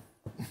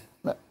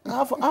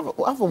 Have a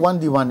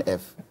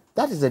 1D1F.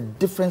 That is a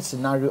different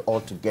scenario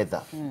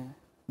altogether.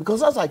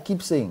 Because as I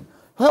keep saying,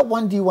 where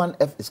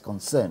 1D1F is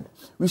concerned,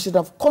 we should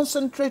have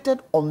concentrated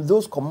on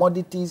those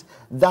commodities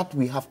that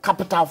we have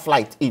capital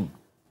flight in.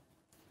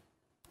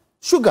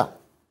 Sugar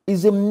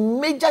is a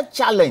major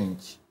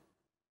challenge.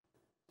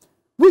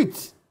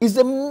 Wheat is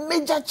a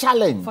major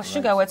challenge. For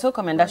sugar, we're told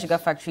Commander Sugar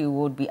Factory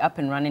would be up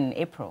and running in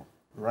April.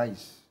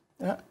 Rice.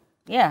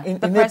 Yeah,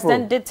 the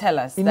president did tell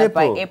us that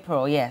by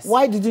April, yes.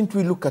 Why didn't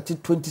we look at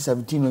it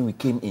 2017 when we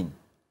came in?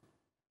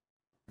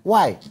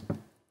 Why?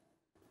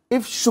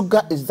 If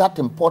sugar is that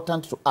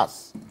important to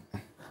us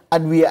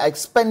and we are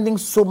expending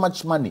so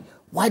much money,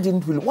 why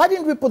didn't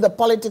we put the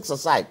politics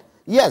aside?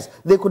 Yes,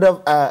 they could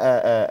have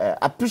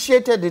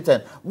appreciated it.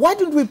 And why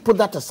didn't we put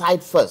that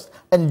aside first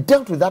and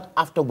dealt with that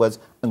afterwards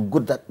and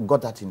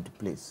got that into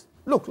place?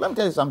 Look, let me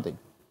tell you something.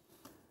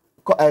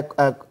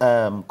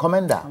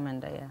 Commander,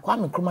 yeah.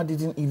 Kwame Nkrumah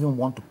didn't even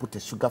want to put a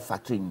sugar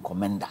factory in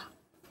Commander.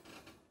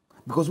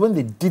 Because when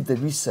they did the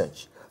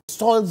research,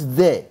 soils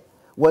there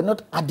were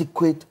not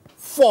adequate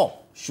for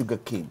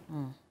sugarcane.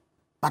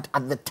 But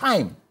at the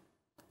time,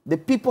 the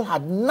people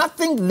had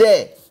nothing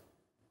there.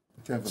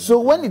 So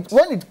when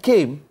it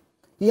came,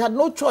 he had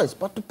no choice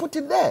but to put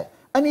it there.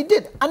 And he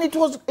did. And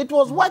it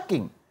was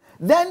working.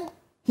 Then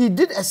he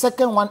did a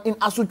second one in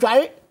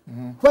Asutwari,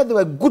 where there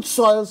were good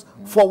soils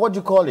for what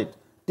you call it.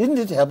 Didn't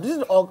it help?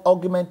 Didn't it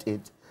augment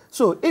it?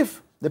 So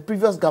if the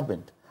previous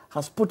government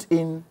has put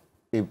in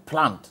a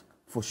plant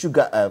for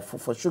sugar,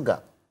 for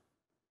sugar,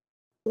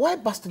 why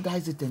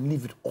bastardize it and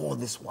leave it all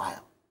this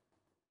while?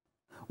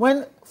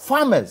 When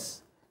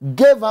farmers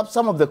gave up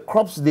some of the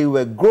crops they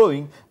were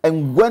growing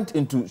and went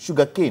into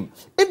sugarcane,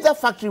 if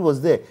that factory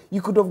was there,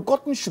 you could have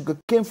gotten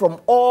sugarcane from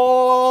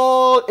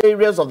all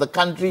areas of the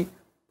country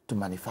to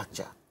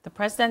manufacture. The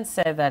president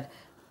said that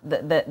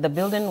the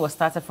building was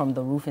started from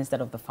the roof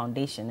instead of the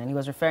foundation, and he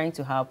was referring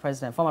to how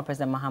former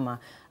President Mahama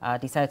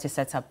decided to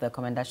set up the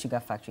Commander Sugar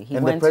Factory.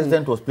 And the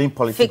president was playing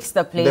politics. Fix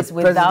the place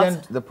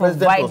without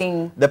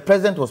providing the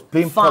president was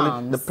playing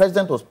farms. The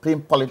president was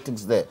playing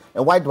politics there.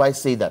 And why do I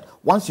say that?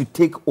 Once you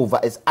take over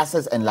its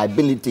assets and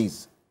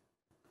liabilities,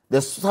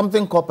 there's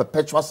something called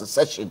perpetual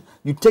succession.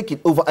 You take it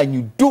over and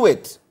you do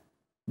it.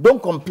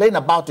 Don't complain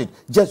about it.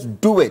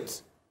 Just do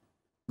it.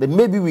 Then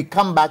maybe we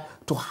come back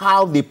to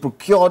how they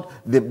procured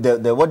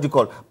the what do you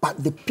call it?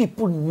 But the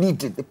people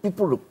need it. The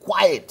people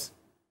require it.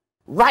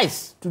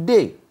 Rice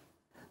today.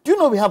 Do you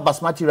know we have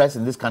basmati rice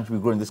in this country?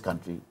 We grow in this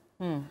country.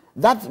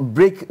 That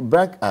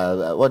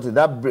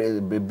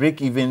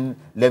break-even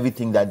levy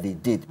thing that they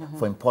did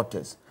for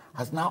importers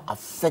has now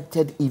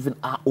affected even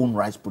our own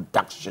rice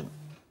production.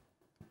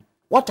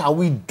 What are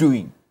we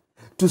doing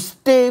to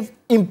stave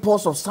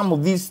imports of some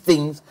of these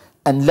things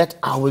and let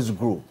ours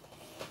grow?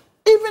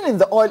 Even in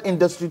the oil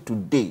industry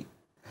today,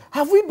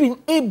 have we been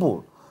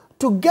able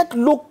to get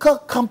local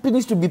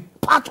companies to be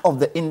part of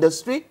the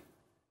industry?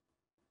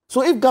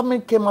 So if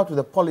government came out with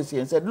a policy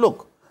and said,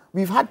 look,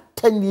 we've had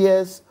 10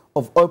 years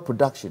of oil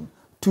production.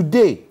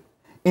 Today,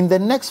 in the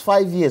next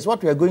 5 years,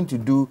 what we are going to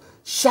do,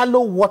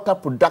 shallow water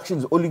production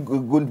is only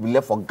going to be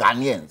left for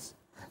Ghanaians.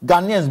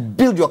 Ghanaians,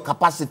 build your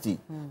capacity,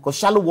 because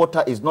shallow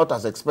water is not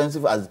as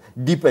expensive as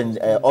deep and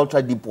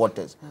ultra-deep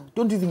waters.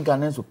 Don't you think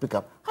Ghanaians will pick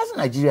up? Hasn't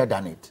Nigeria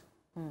done it?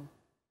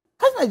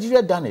 Has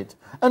Nigeria done it?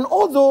 And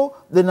although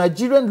the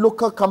Nigerian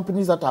local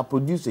companies that are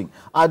producing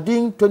are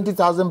doing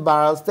 20,000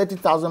 barrels,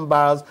 30,000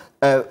 barrels,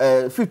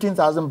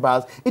 15,000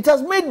 barrels, it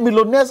has made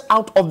millionaires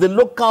out of the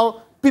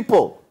local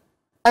people.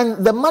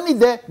 And the money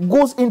there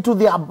goes into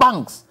their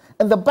banks.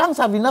 And the banks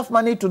have enough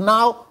money to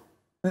now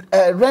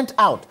rent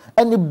out.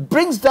 And it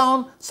brings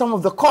down some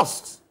of the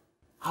costs.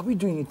 Are we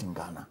doing it in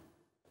Ghana?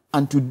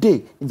 And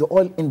today, in the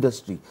oil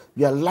industry,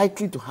 we are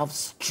likely to have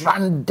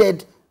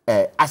stranded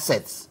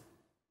assets.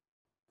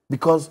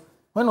 Because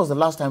when was the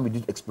last time we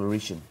did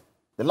exploration?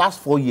 The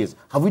last 4 years,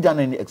 have we done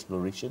any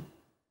exploration?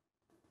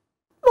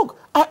 Look,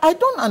 I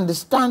don't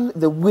understand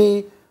the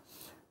way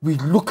we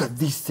look at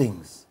these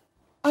things.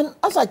 And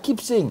as I keep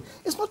saying,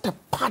 it's not a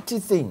party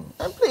thing.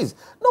 And please,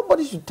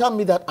 nobody should tell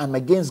me that I'm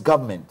against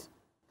government.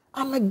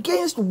 I'm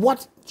against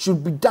what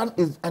should be done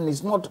and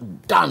is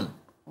not done.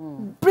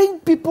 Bring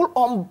people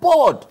on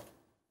board.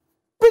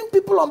 Bring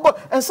people on board.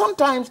 And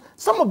sometimes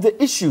some of the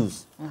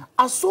issues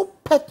are so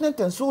pertinent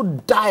and so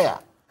dire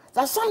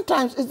that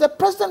sometimes it's the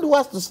president who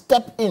has to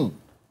step in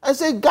I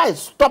say,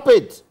 guys, stop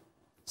it.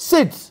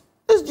 Sit.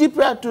 This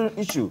GPR2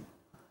 issue.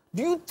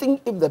 Do you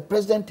think if the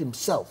president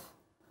himself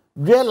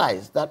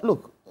realized that,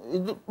 look,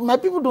 my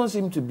people don't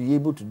seem to be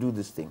able to do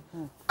this thing.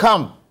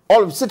 Come,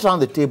 all of sit around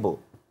the table.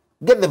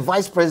 Get the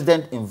vice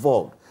president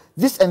involved.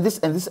 This and this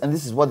and this and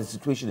this is what the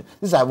situation is.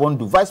 This I want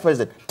to do. Vice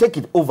president, take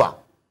it over.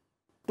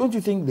 Don't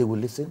you think they will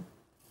listen?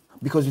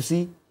 Because you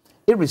see,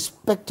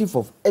 irrespective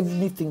of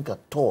anything at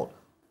all,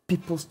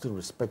 people still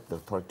respect the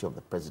authority of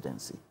the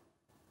presidency.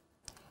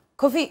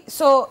 Kofi,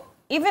 so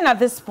even at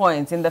this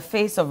point, in the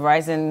face of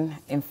rising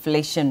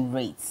inflation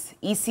rates,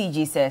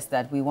 ECG says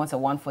that we want a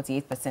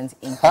 148%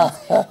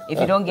 increase. If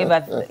you don't give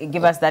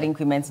us that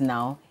increment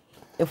now,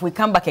 if we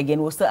come back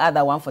again, we'll still add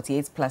that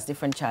 148 plus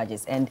different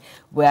charges, and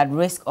we're at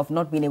risk of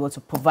not being able to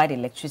provide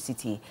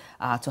electricity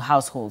to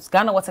households.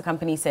 Ghana Water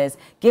Company says,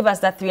 give us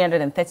that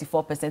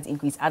 334%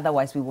 increase,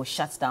 otherwise we will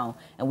shut down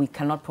and we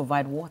cannot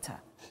provide water.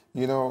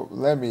 You know,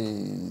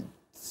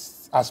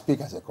 I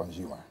speak as a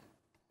consumer,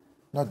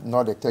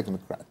 not a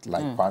technocrat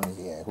like Kwame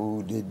here,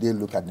 who they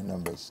look at the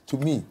numbers. To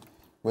me,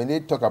 when they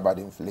talk about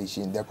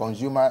inflation, the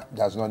consumer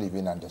does not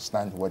even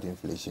understand what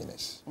inflation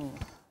is.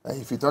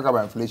 If you talk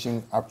about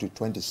inflation up to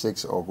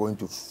 26 or going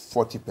to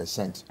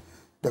 40%,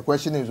 the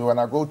question is, when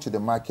I go to the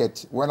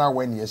market, when I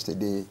went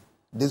yesterday,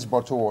 this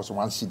bottle was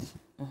 1 cedi.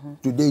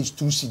 Today is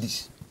 2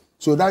 cedis.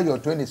 So that your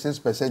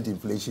 26%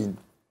 inflation,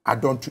 I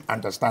don't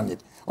understand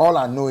it. All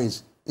I know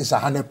is it's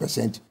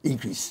 100%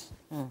 increase.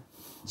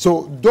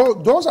 So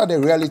those are the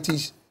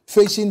realities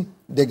facing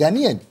the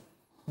Ghanaian.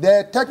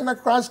 The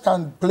technocrats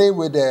can play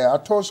with I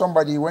told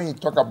somebody when you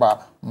talk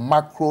about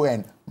macro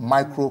and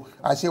micro,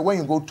 I say when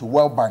you go to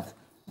World Bank,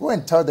 go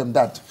and tell them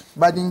that.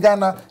 But in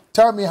Ghana,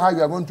 tell me how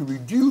you are going to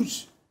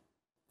reduce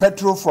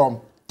petrol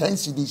from 10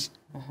 cedis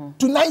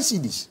to 9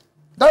 cedis.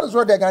 That is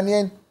what the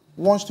Ghanaian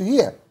wants to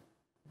hear.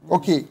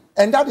 Okay,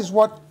 and that is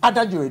what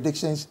other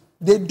jurisdictions,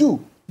 they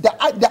do.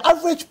 The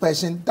average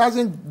person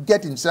doesn't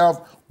get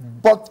himself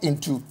bought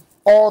into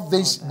all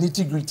these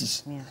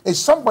nitty-gritties. It's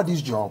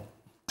somebody's job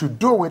to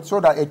do it so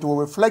that it will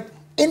reflect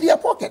in their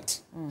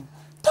pocket.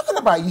 Talking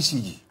about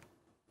ECG.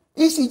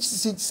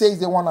 ECG says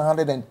they want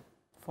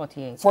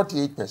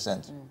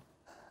 148%.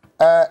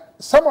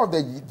 Some of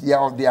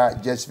their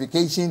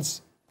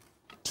justifications,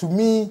 to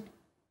me,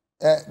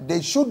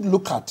 they should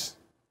look at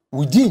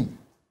within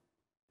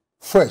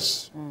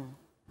first.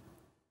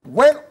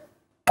 When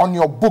on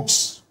your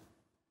books,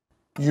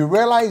 you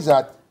realize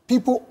that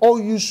people owe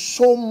you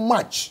so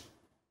much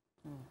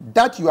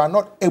that you are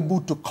not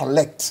able to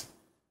collect.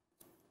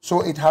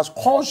 So it has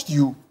caused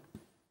you,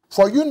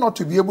 for you not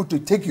to be able to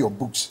take your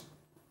books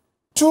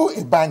to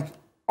a bank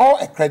or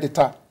a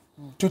creditor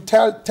to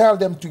tell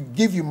them to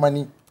give you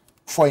money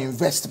for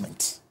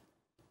investment.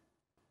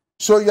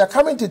 So you are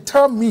coming to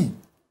tell me,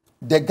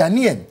 the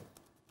Ghanaian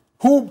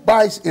who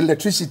buys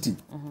electricity,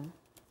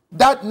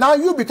 that now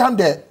you become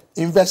the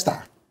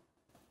investor.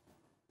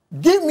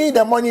 Give me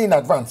the money in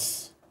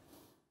advance.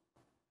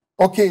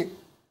 Okay,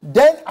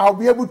 then I'll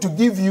be able to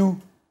give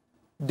you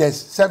the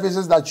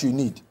services that you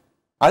need.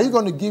 Are you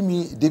going to give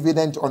me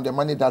dividend on the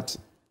money that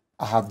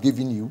I have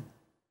given you?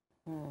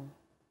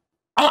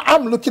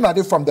 I'm looking at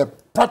it from the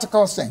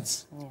practical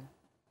sense.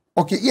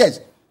 Okay, yes,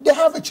 they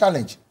have a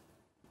challenge.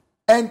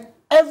 And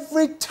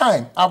every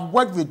time I've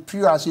worked with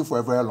PRC for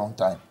a very long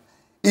time,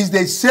 it's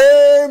the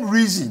same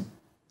reason.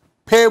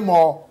 Pay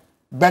more,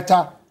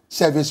 better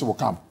service will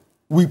come.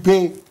 We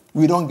pay,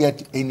 we don't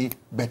get any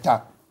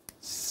better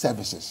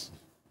services.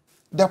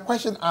 The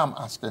question I'm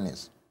asking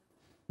is,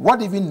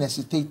 what even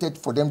necessitated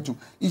for them to...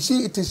 You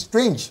see, it is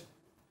strange.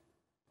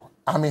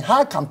 I mean,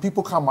 how can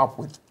people come up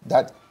with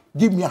that?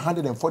 Give me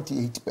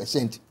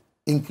 148%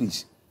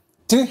 increase,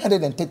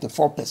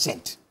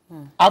 334%.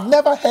 I've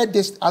never heard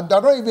this. I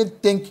don't even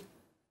think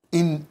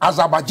in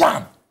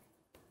Azerbaijan,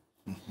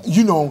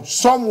 you know,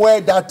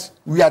 somewhere that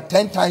we are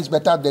 10 times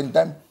better than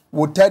them,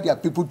 will tell their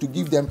people to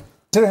give them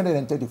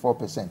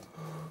 334%.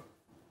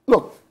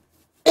 Look,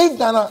 if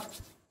Ghana,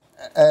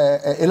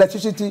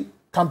 Electricity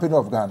Company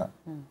of Ghana,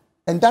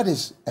 and that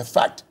is a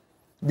fact,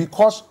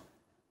 because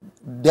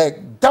the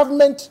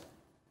government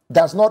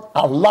does not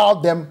allow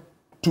them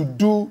to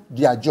do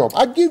their job.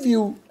 I'll give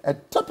you a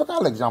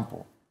typical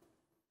example.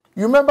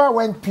 You remember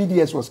when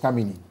PDS was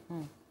coming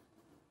in?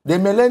 The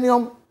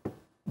Millennium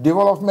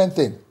Development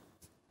thing.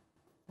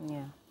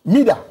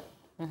 MIDA.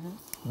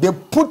 They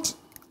put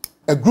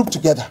a group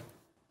together.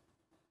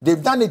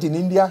 They've done it in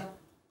India.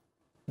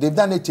 They've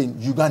done it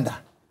in Uganda.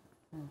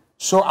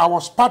 So I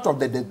was part of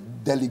the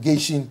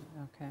delegation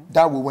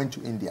that we went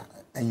to India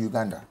and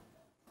Uganda.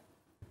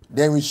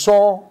 Then we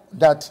saw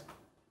that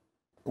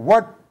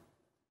what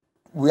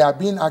we are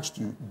being asked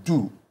to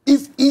do,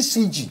 if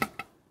ECG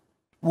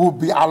will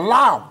be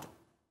allowed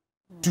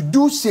to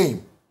do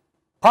same,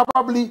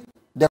 probably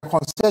the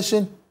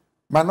concession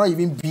might not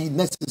even be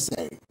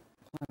necessary.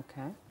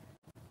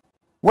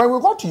 When we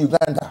got to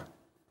Uganda,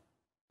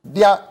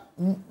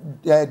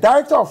 their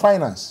director of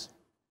finance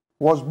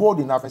was bold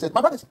enough and said,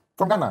 my brother is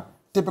from Ghana,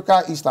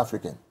 typical East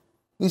African.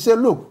 He said,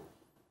 look,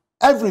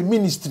 every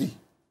ministry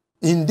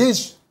in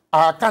this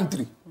our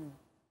country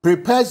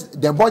prepares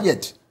the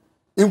budget,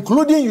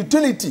 including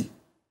utility.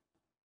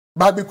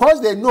 But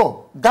because they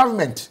know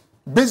government,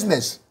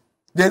 business,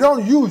 they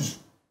don't use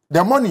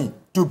the money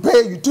to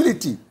pay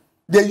utility.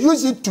 They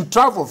use it to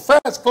travel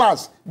first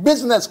class,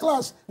 business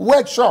class,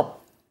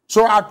 workshop.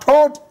 So I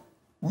told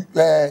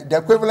the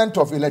equivalent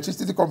of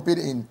electricity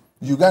company in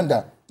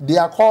Uganda, they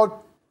are called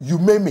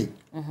Umeme.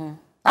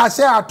 I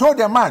told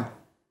the man,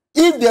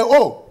 if they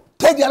owe,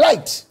 take the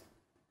light.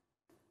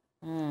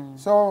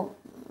 So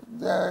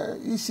the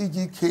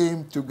ECG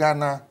came to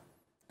Ghana.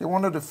 They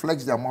wanted to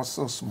flex their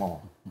muscles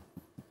small.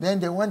 Then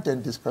they went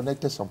and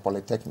disconnected some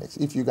polytechnics,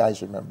 if you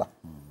guys remember,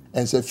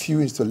 and a few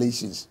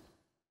installations.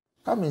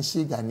 Come and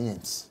see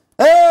Ghanaians.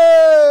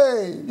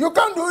 Hey, you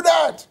can't do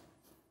that.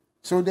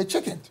 So they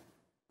chickened.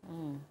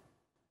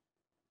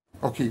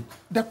 Okay,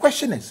 the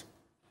question is,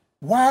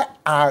 why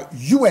are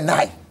you and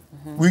I,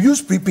 we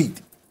use prepaid.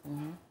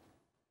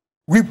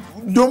 The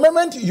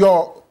moment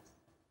your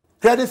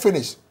credit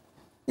finish,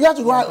 you have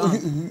to go,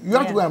 you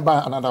have to go and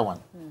buy another one.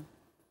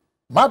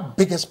 My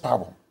biggest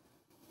problem,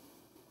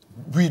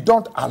 we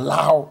don't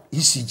allow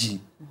ECG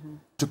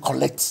to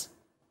collect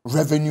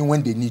revenue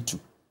when they need to.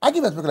 I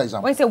give a specific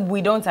example. When you say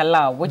we don't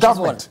allow, which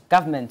government, is what?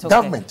 Government. Okay.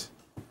 Government.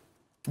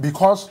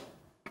 Because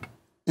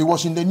it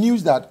was in the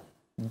news that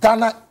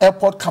Ghana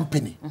Airport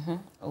Company,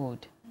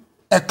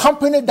 a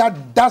company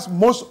that does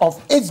most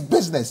of its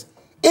business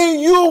in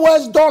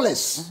US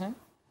dollars.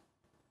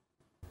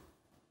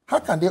 How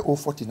can they owe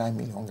 49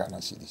 million Ghana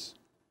cedis?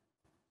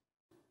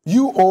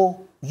 You owe,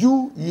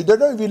 they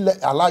don't even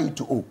allow you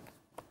to owe.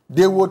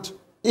 They would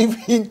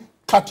even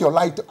cut your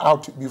light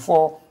out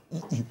before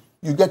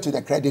you get to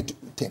the credit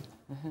thing.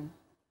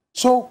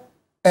 So,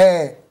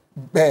 if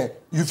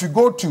you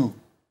go to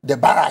the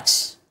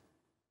barracks,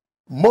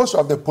 most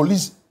of the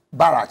police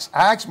barracks,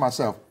 I ask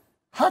myself,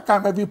 how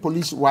come every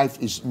police wife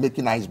is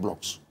making ice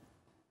blocks?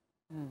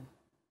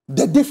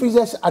 The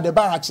differences at the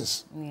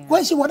barracks. Go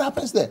and see what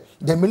happens there.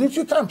 The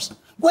military camps.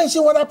 Go and see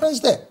what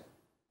happens there.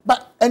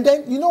 And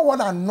then, you know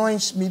what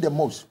annoys me the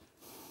most?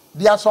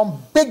 There are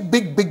some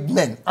big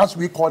men, as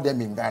we call them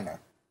in Ghana,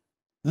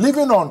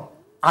 living on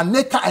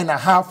 1.5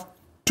 acres,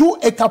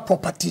 2-acre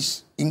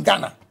properties in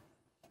Ghana,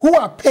 who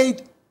are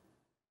paid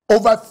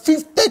over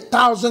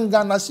 50,000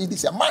 Ghana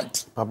cedis a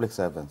month. Public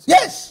servants.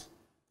 Yes.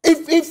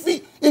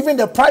 Even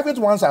the private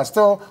ones are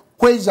still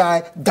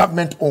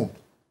quasi-government owned.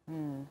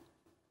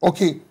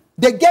 Okay.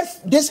 They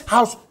get this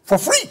house for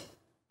free.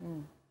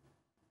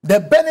 The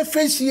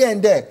benefits here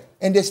and there,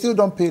 and they still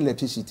don't pay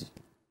electricity.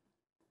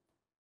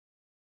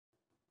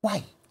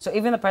 Why? So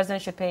even the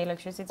president should pay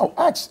electricity? Oh,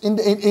 ask. In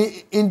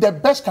the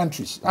best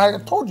countries, I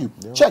told you,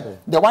 check.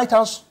 The White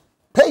House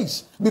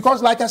pays.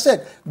 Because like I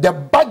said, the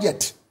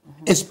budget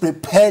is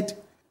prepared,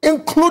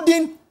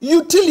 including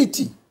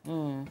utility.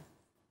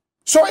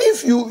 So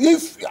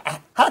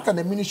how can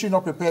the ministry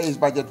not prepare its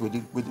budget with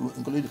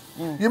including?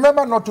 You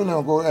remember not too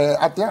long ago,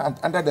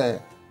 under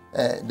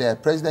the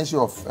presidency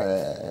of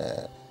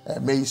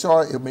may he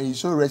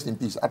so rest in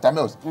peace,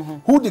 Atamels,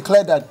 who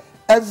declared that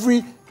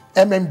every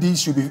MMD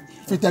should be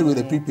fitted with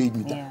a prepaid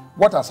meter.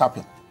 What has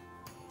happened?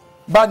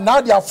 But now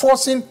they are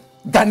forcing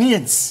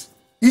Ghanaians,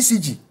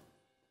 ECG,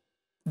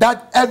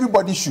 that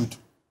everybody should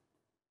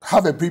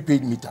have a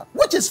prepaid meter,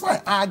 which is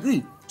fine, I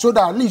agree, so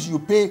that at least you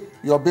pay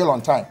your bill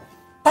on time.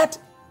 But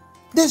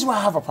this is why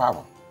I have a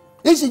problem.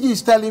 ECG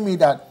is telling me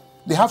that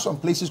they have some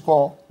places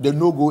called the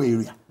no-go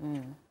area.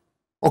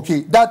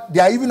 Okay, that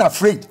they are even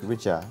afraid.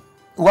 Which are?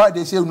 Why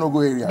they say no-go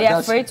area? They are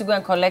afraid to go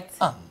and collect.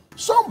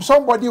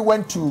 Somebody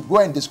went to go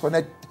and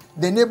disconnect.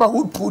 The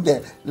neighborhood put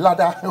the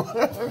ladder.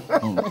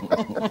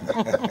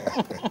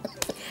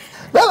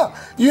 Well,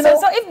 you know.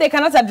 So if they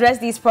cannot address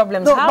these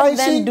problems, how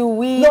then do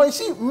we? No, you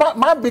see,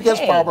 my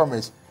biggest problem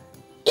is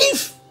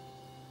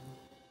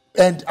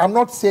and I'm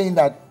not saying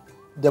that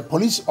the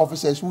police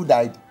officers who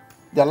died,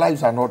 their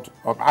lives are not.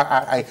 Of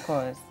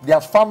course.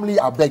 Their family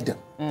are begged them.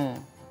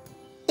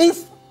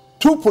 If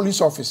 2 police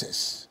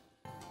officers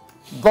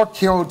got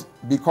killed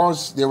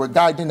because they were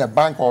guarding a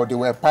bank or they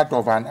were part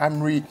of an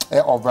armory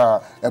of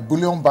a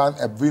bullion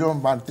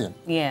band thing.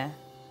 Yeah.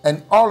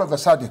 And all of a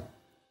sudden,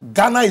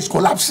 Ghana is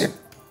collapsing.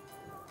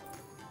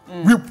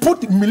 We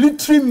put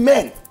military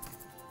men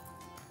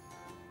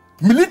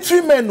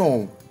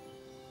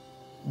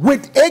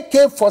with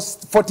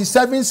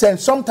AK-47s and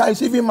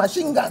sometimes even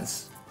machine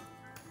guns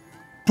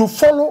to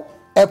follow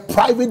a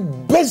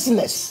private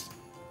business.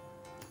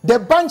 The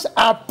banks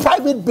are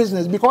private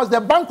business because the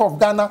Bank of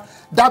Ghana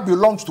that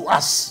belongs to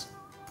us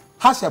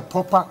has a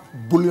proper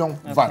bullion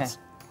van.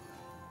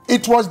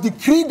 It was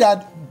decreed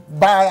that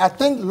by, I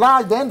think,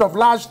 the end of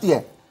last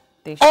year,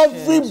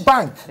 every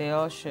bank. They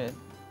all should.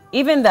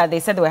 Even that they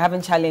said they were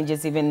having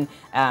challenges even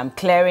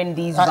clearing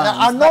these vans.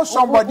 I know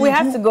somebody. We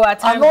have to go at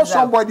times. I know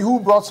somebody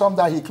who brought some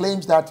that he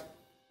claims that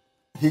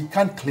he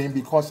can't claim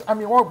because, I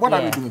mean, what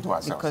are we doing to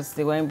ourselves? Because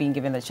they weren't being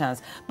given the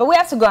chance. But we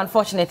have to go,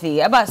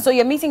 unfortunately. So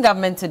you're meeting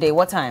government today.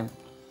 What time?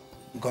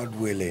 God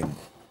willing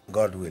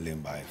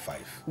by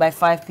 5. By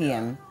 5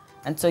 p.m.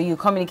 And so you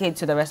communicate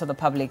to the rest of the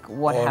public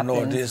what happened?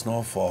 No, this is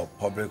not for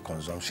public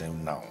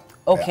consumption now.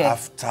 Okay.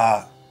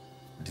 After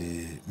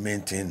the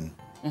meeting,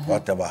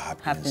 whatever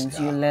happens,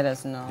 you let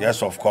us know.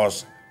 Yes, of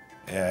course,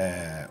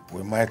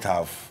 we might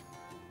have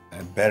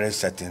buried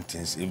certain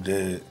things. If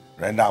they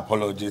render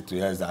apology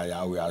to us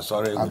that we are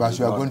sorry. But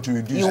you are going to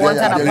reduce. You want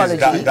an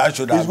apology? That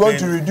should have He's going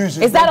to reduce.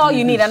 Is that all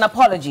you need, an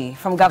apology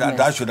from government?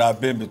 That should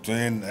have been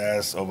between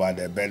us over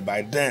there. But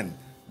by then,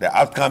 the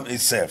outcome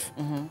itself.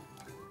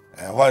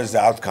 What is the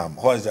outcome?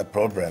 What is the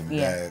problem?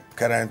 The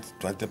current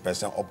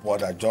 20%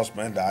 upward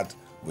adjustment that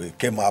we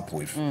came up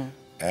with.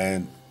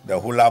 And the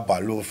hula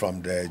baloo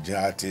from the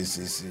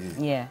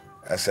GRTCC,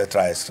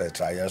 etc.,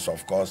 etc. Yes,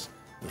 of course,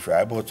 if we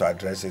are able to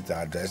address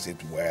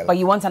it well. But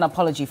you want an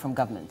apology from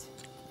government?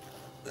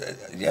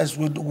 Yes,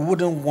 we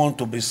wouldn't want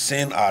to be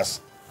seen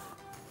as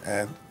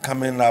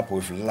coming up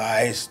with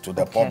lies to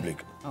the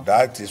public.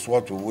 That is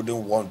what we wouldn't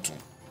want to.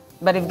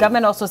 But if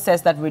government also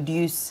says that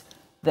reduce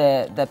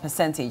the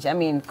percentage, I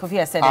mean, Kofi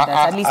has said it, that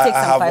at least 6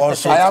 and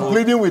 5%. I am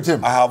pleading with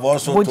him. I have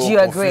also Would you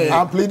agree?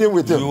 I'm pleading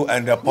with him. You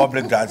and the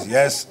public that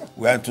yes,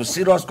 we are into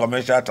serious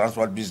commercial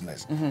transport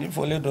business. If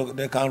only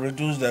they can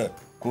reduce the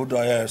crude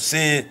oil,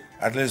 say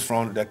at least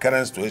from the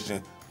current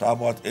situation to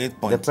about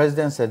 8 points. The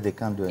president said they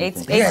can't do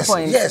anything. 8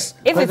 points. Yes.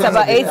 If it's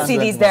about 8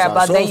 CDs there,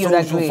 but then you'd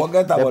agree.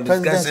 Forget about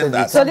discussing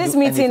that. So this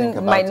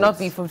meeting might not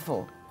be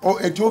fruitful. Oh,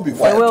 it will be.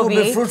 Well, it will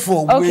be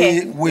fruitful.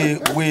 Okay.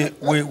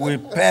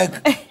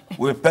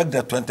 We peg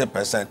the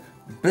 20%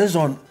 based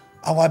on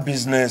our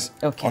business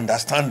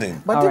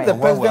understanding. But if the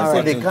president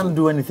said they can't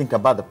do anything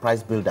about the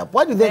price build-up,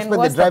 why do they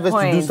expect the drivers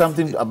to do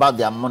something about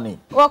their money?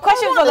 Well,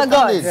 question for the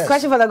gods. Yes.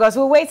 Question for the gods.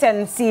 We'll wait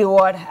and see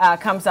what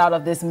comes out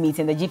of this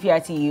meeting. The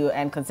GPRTU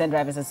and Concerned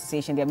Drivers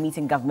Association, they're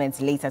meeting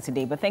governments later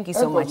today. But thank you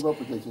so much.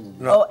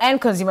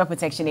 And Consumer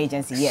Protection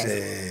Agency,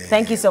 yes.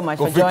 Thank you so much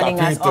for joining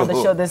us on the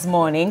show this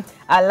morning.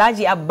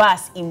 Alhaji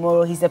Abbas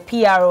Imoro, he's the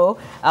PRO,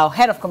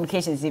 Head of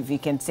Communications, if you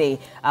can say,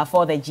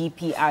 for the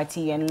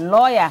GPRTU, and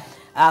lawyer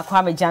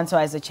Kwame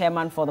Janto is the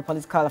chairman for the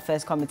Political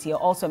Affairs Committee,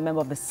 also a member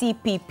of the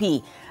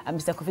CPP.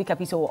 Mr. Kofi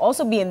Kapito will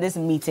also be in this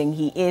meeting.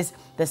 He is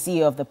the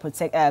CEO of the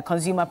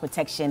Consumer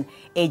Protection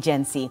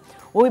Agency.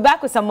 We'll be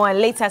back with some more, and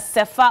later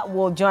Sefa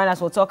will join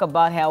us. We'll talk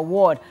about her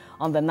award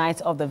on the night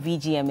of the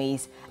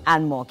VGMAs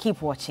and more.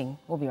 Keep watching.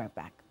 We'll be right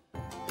back.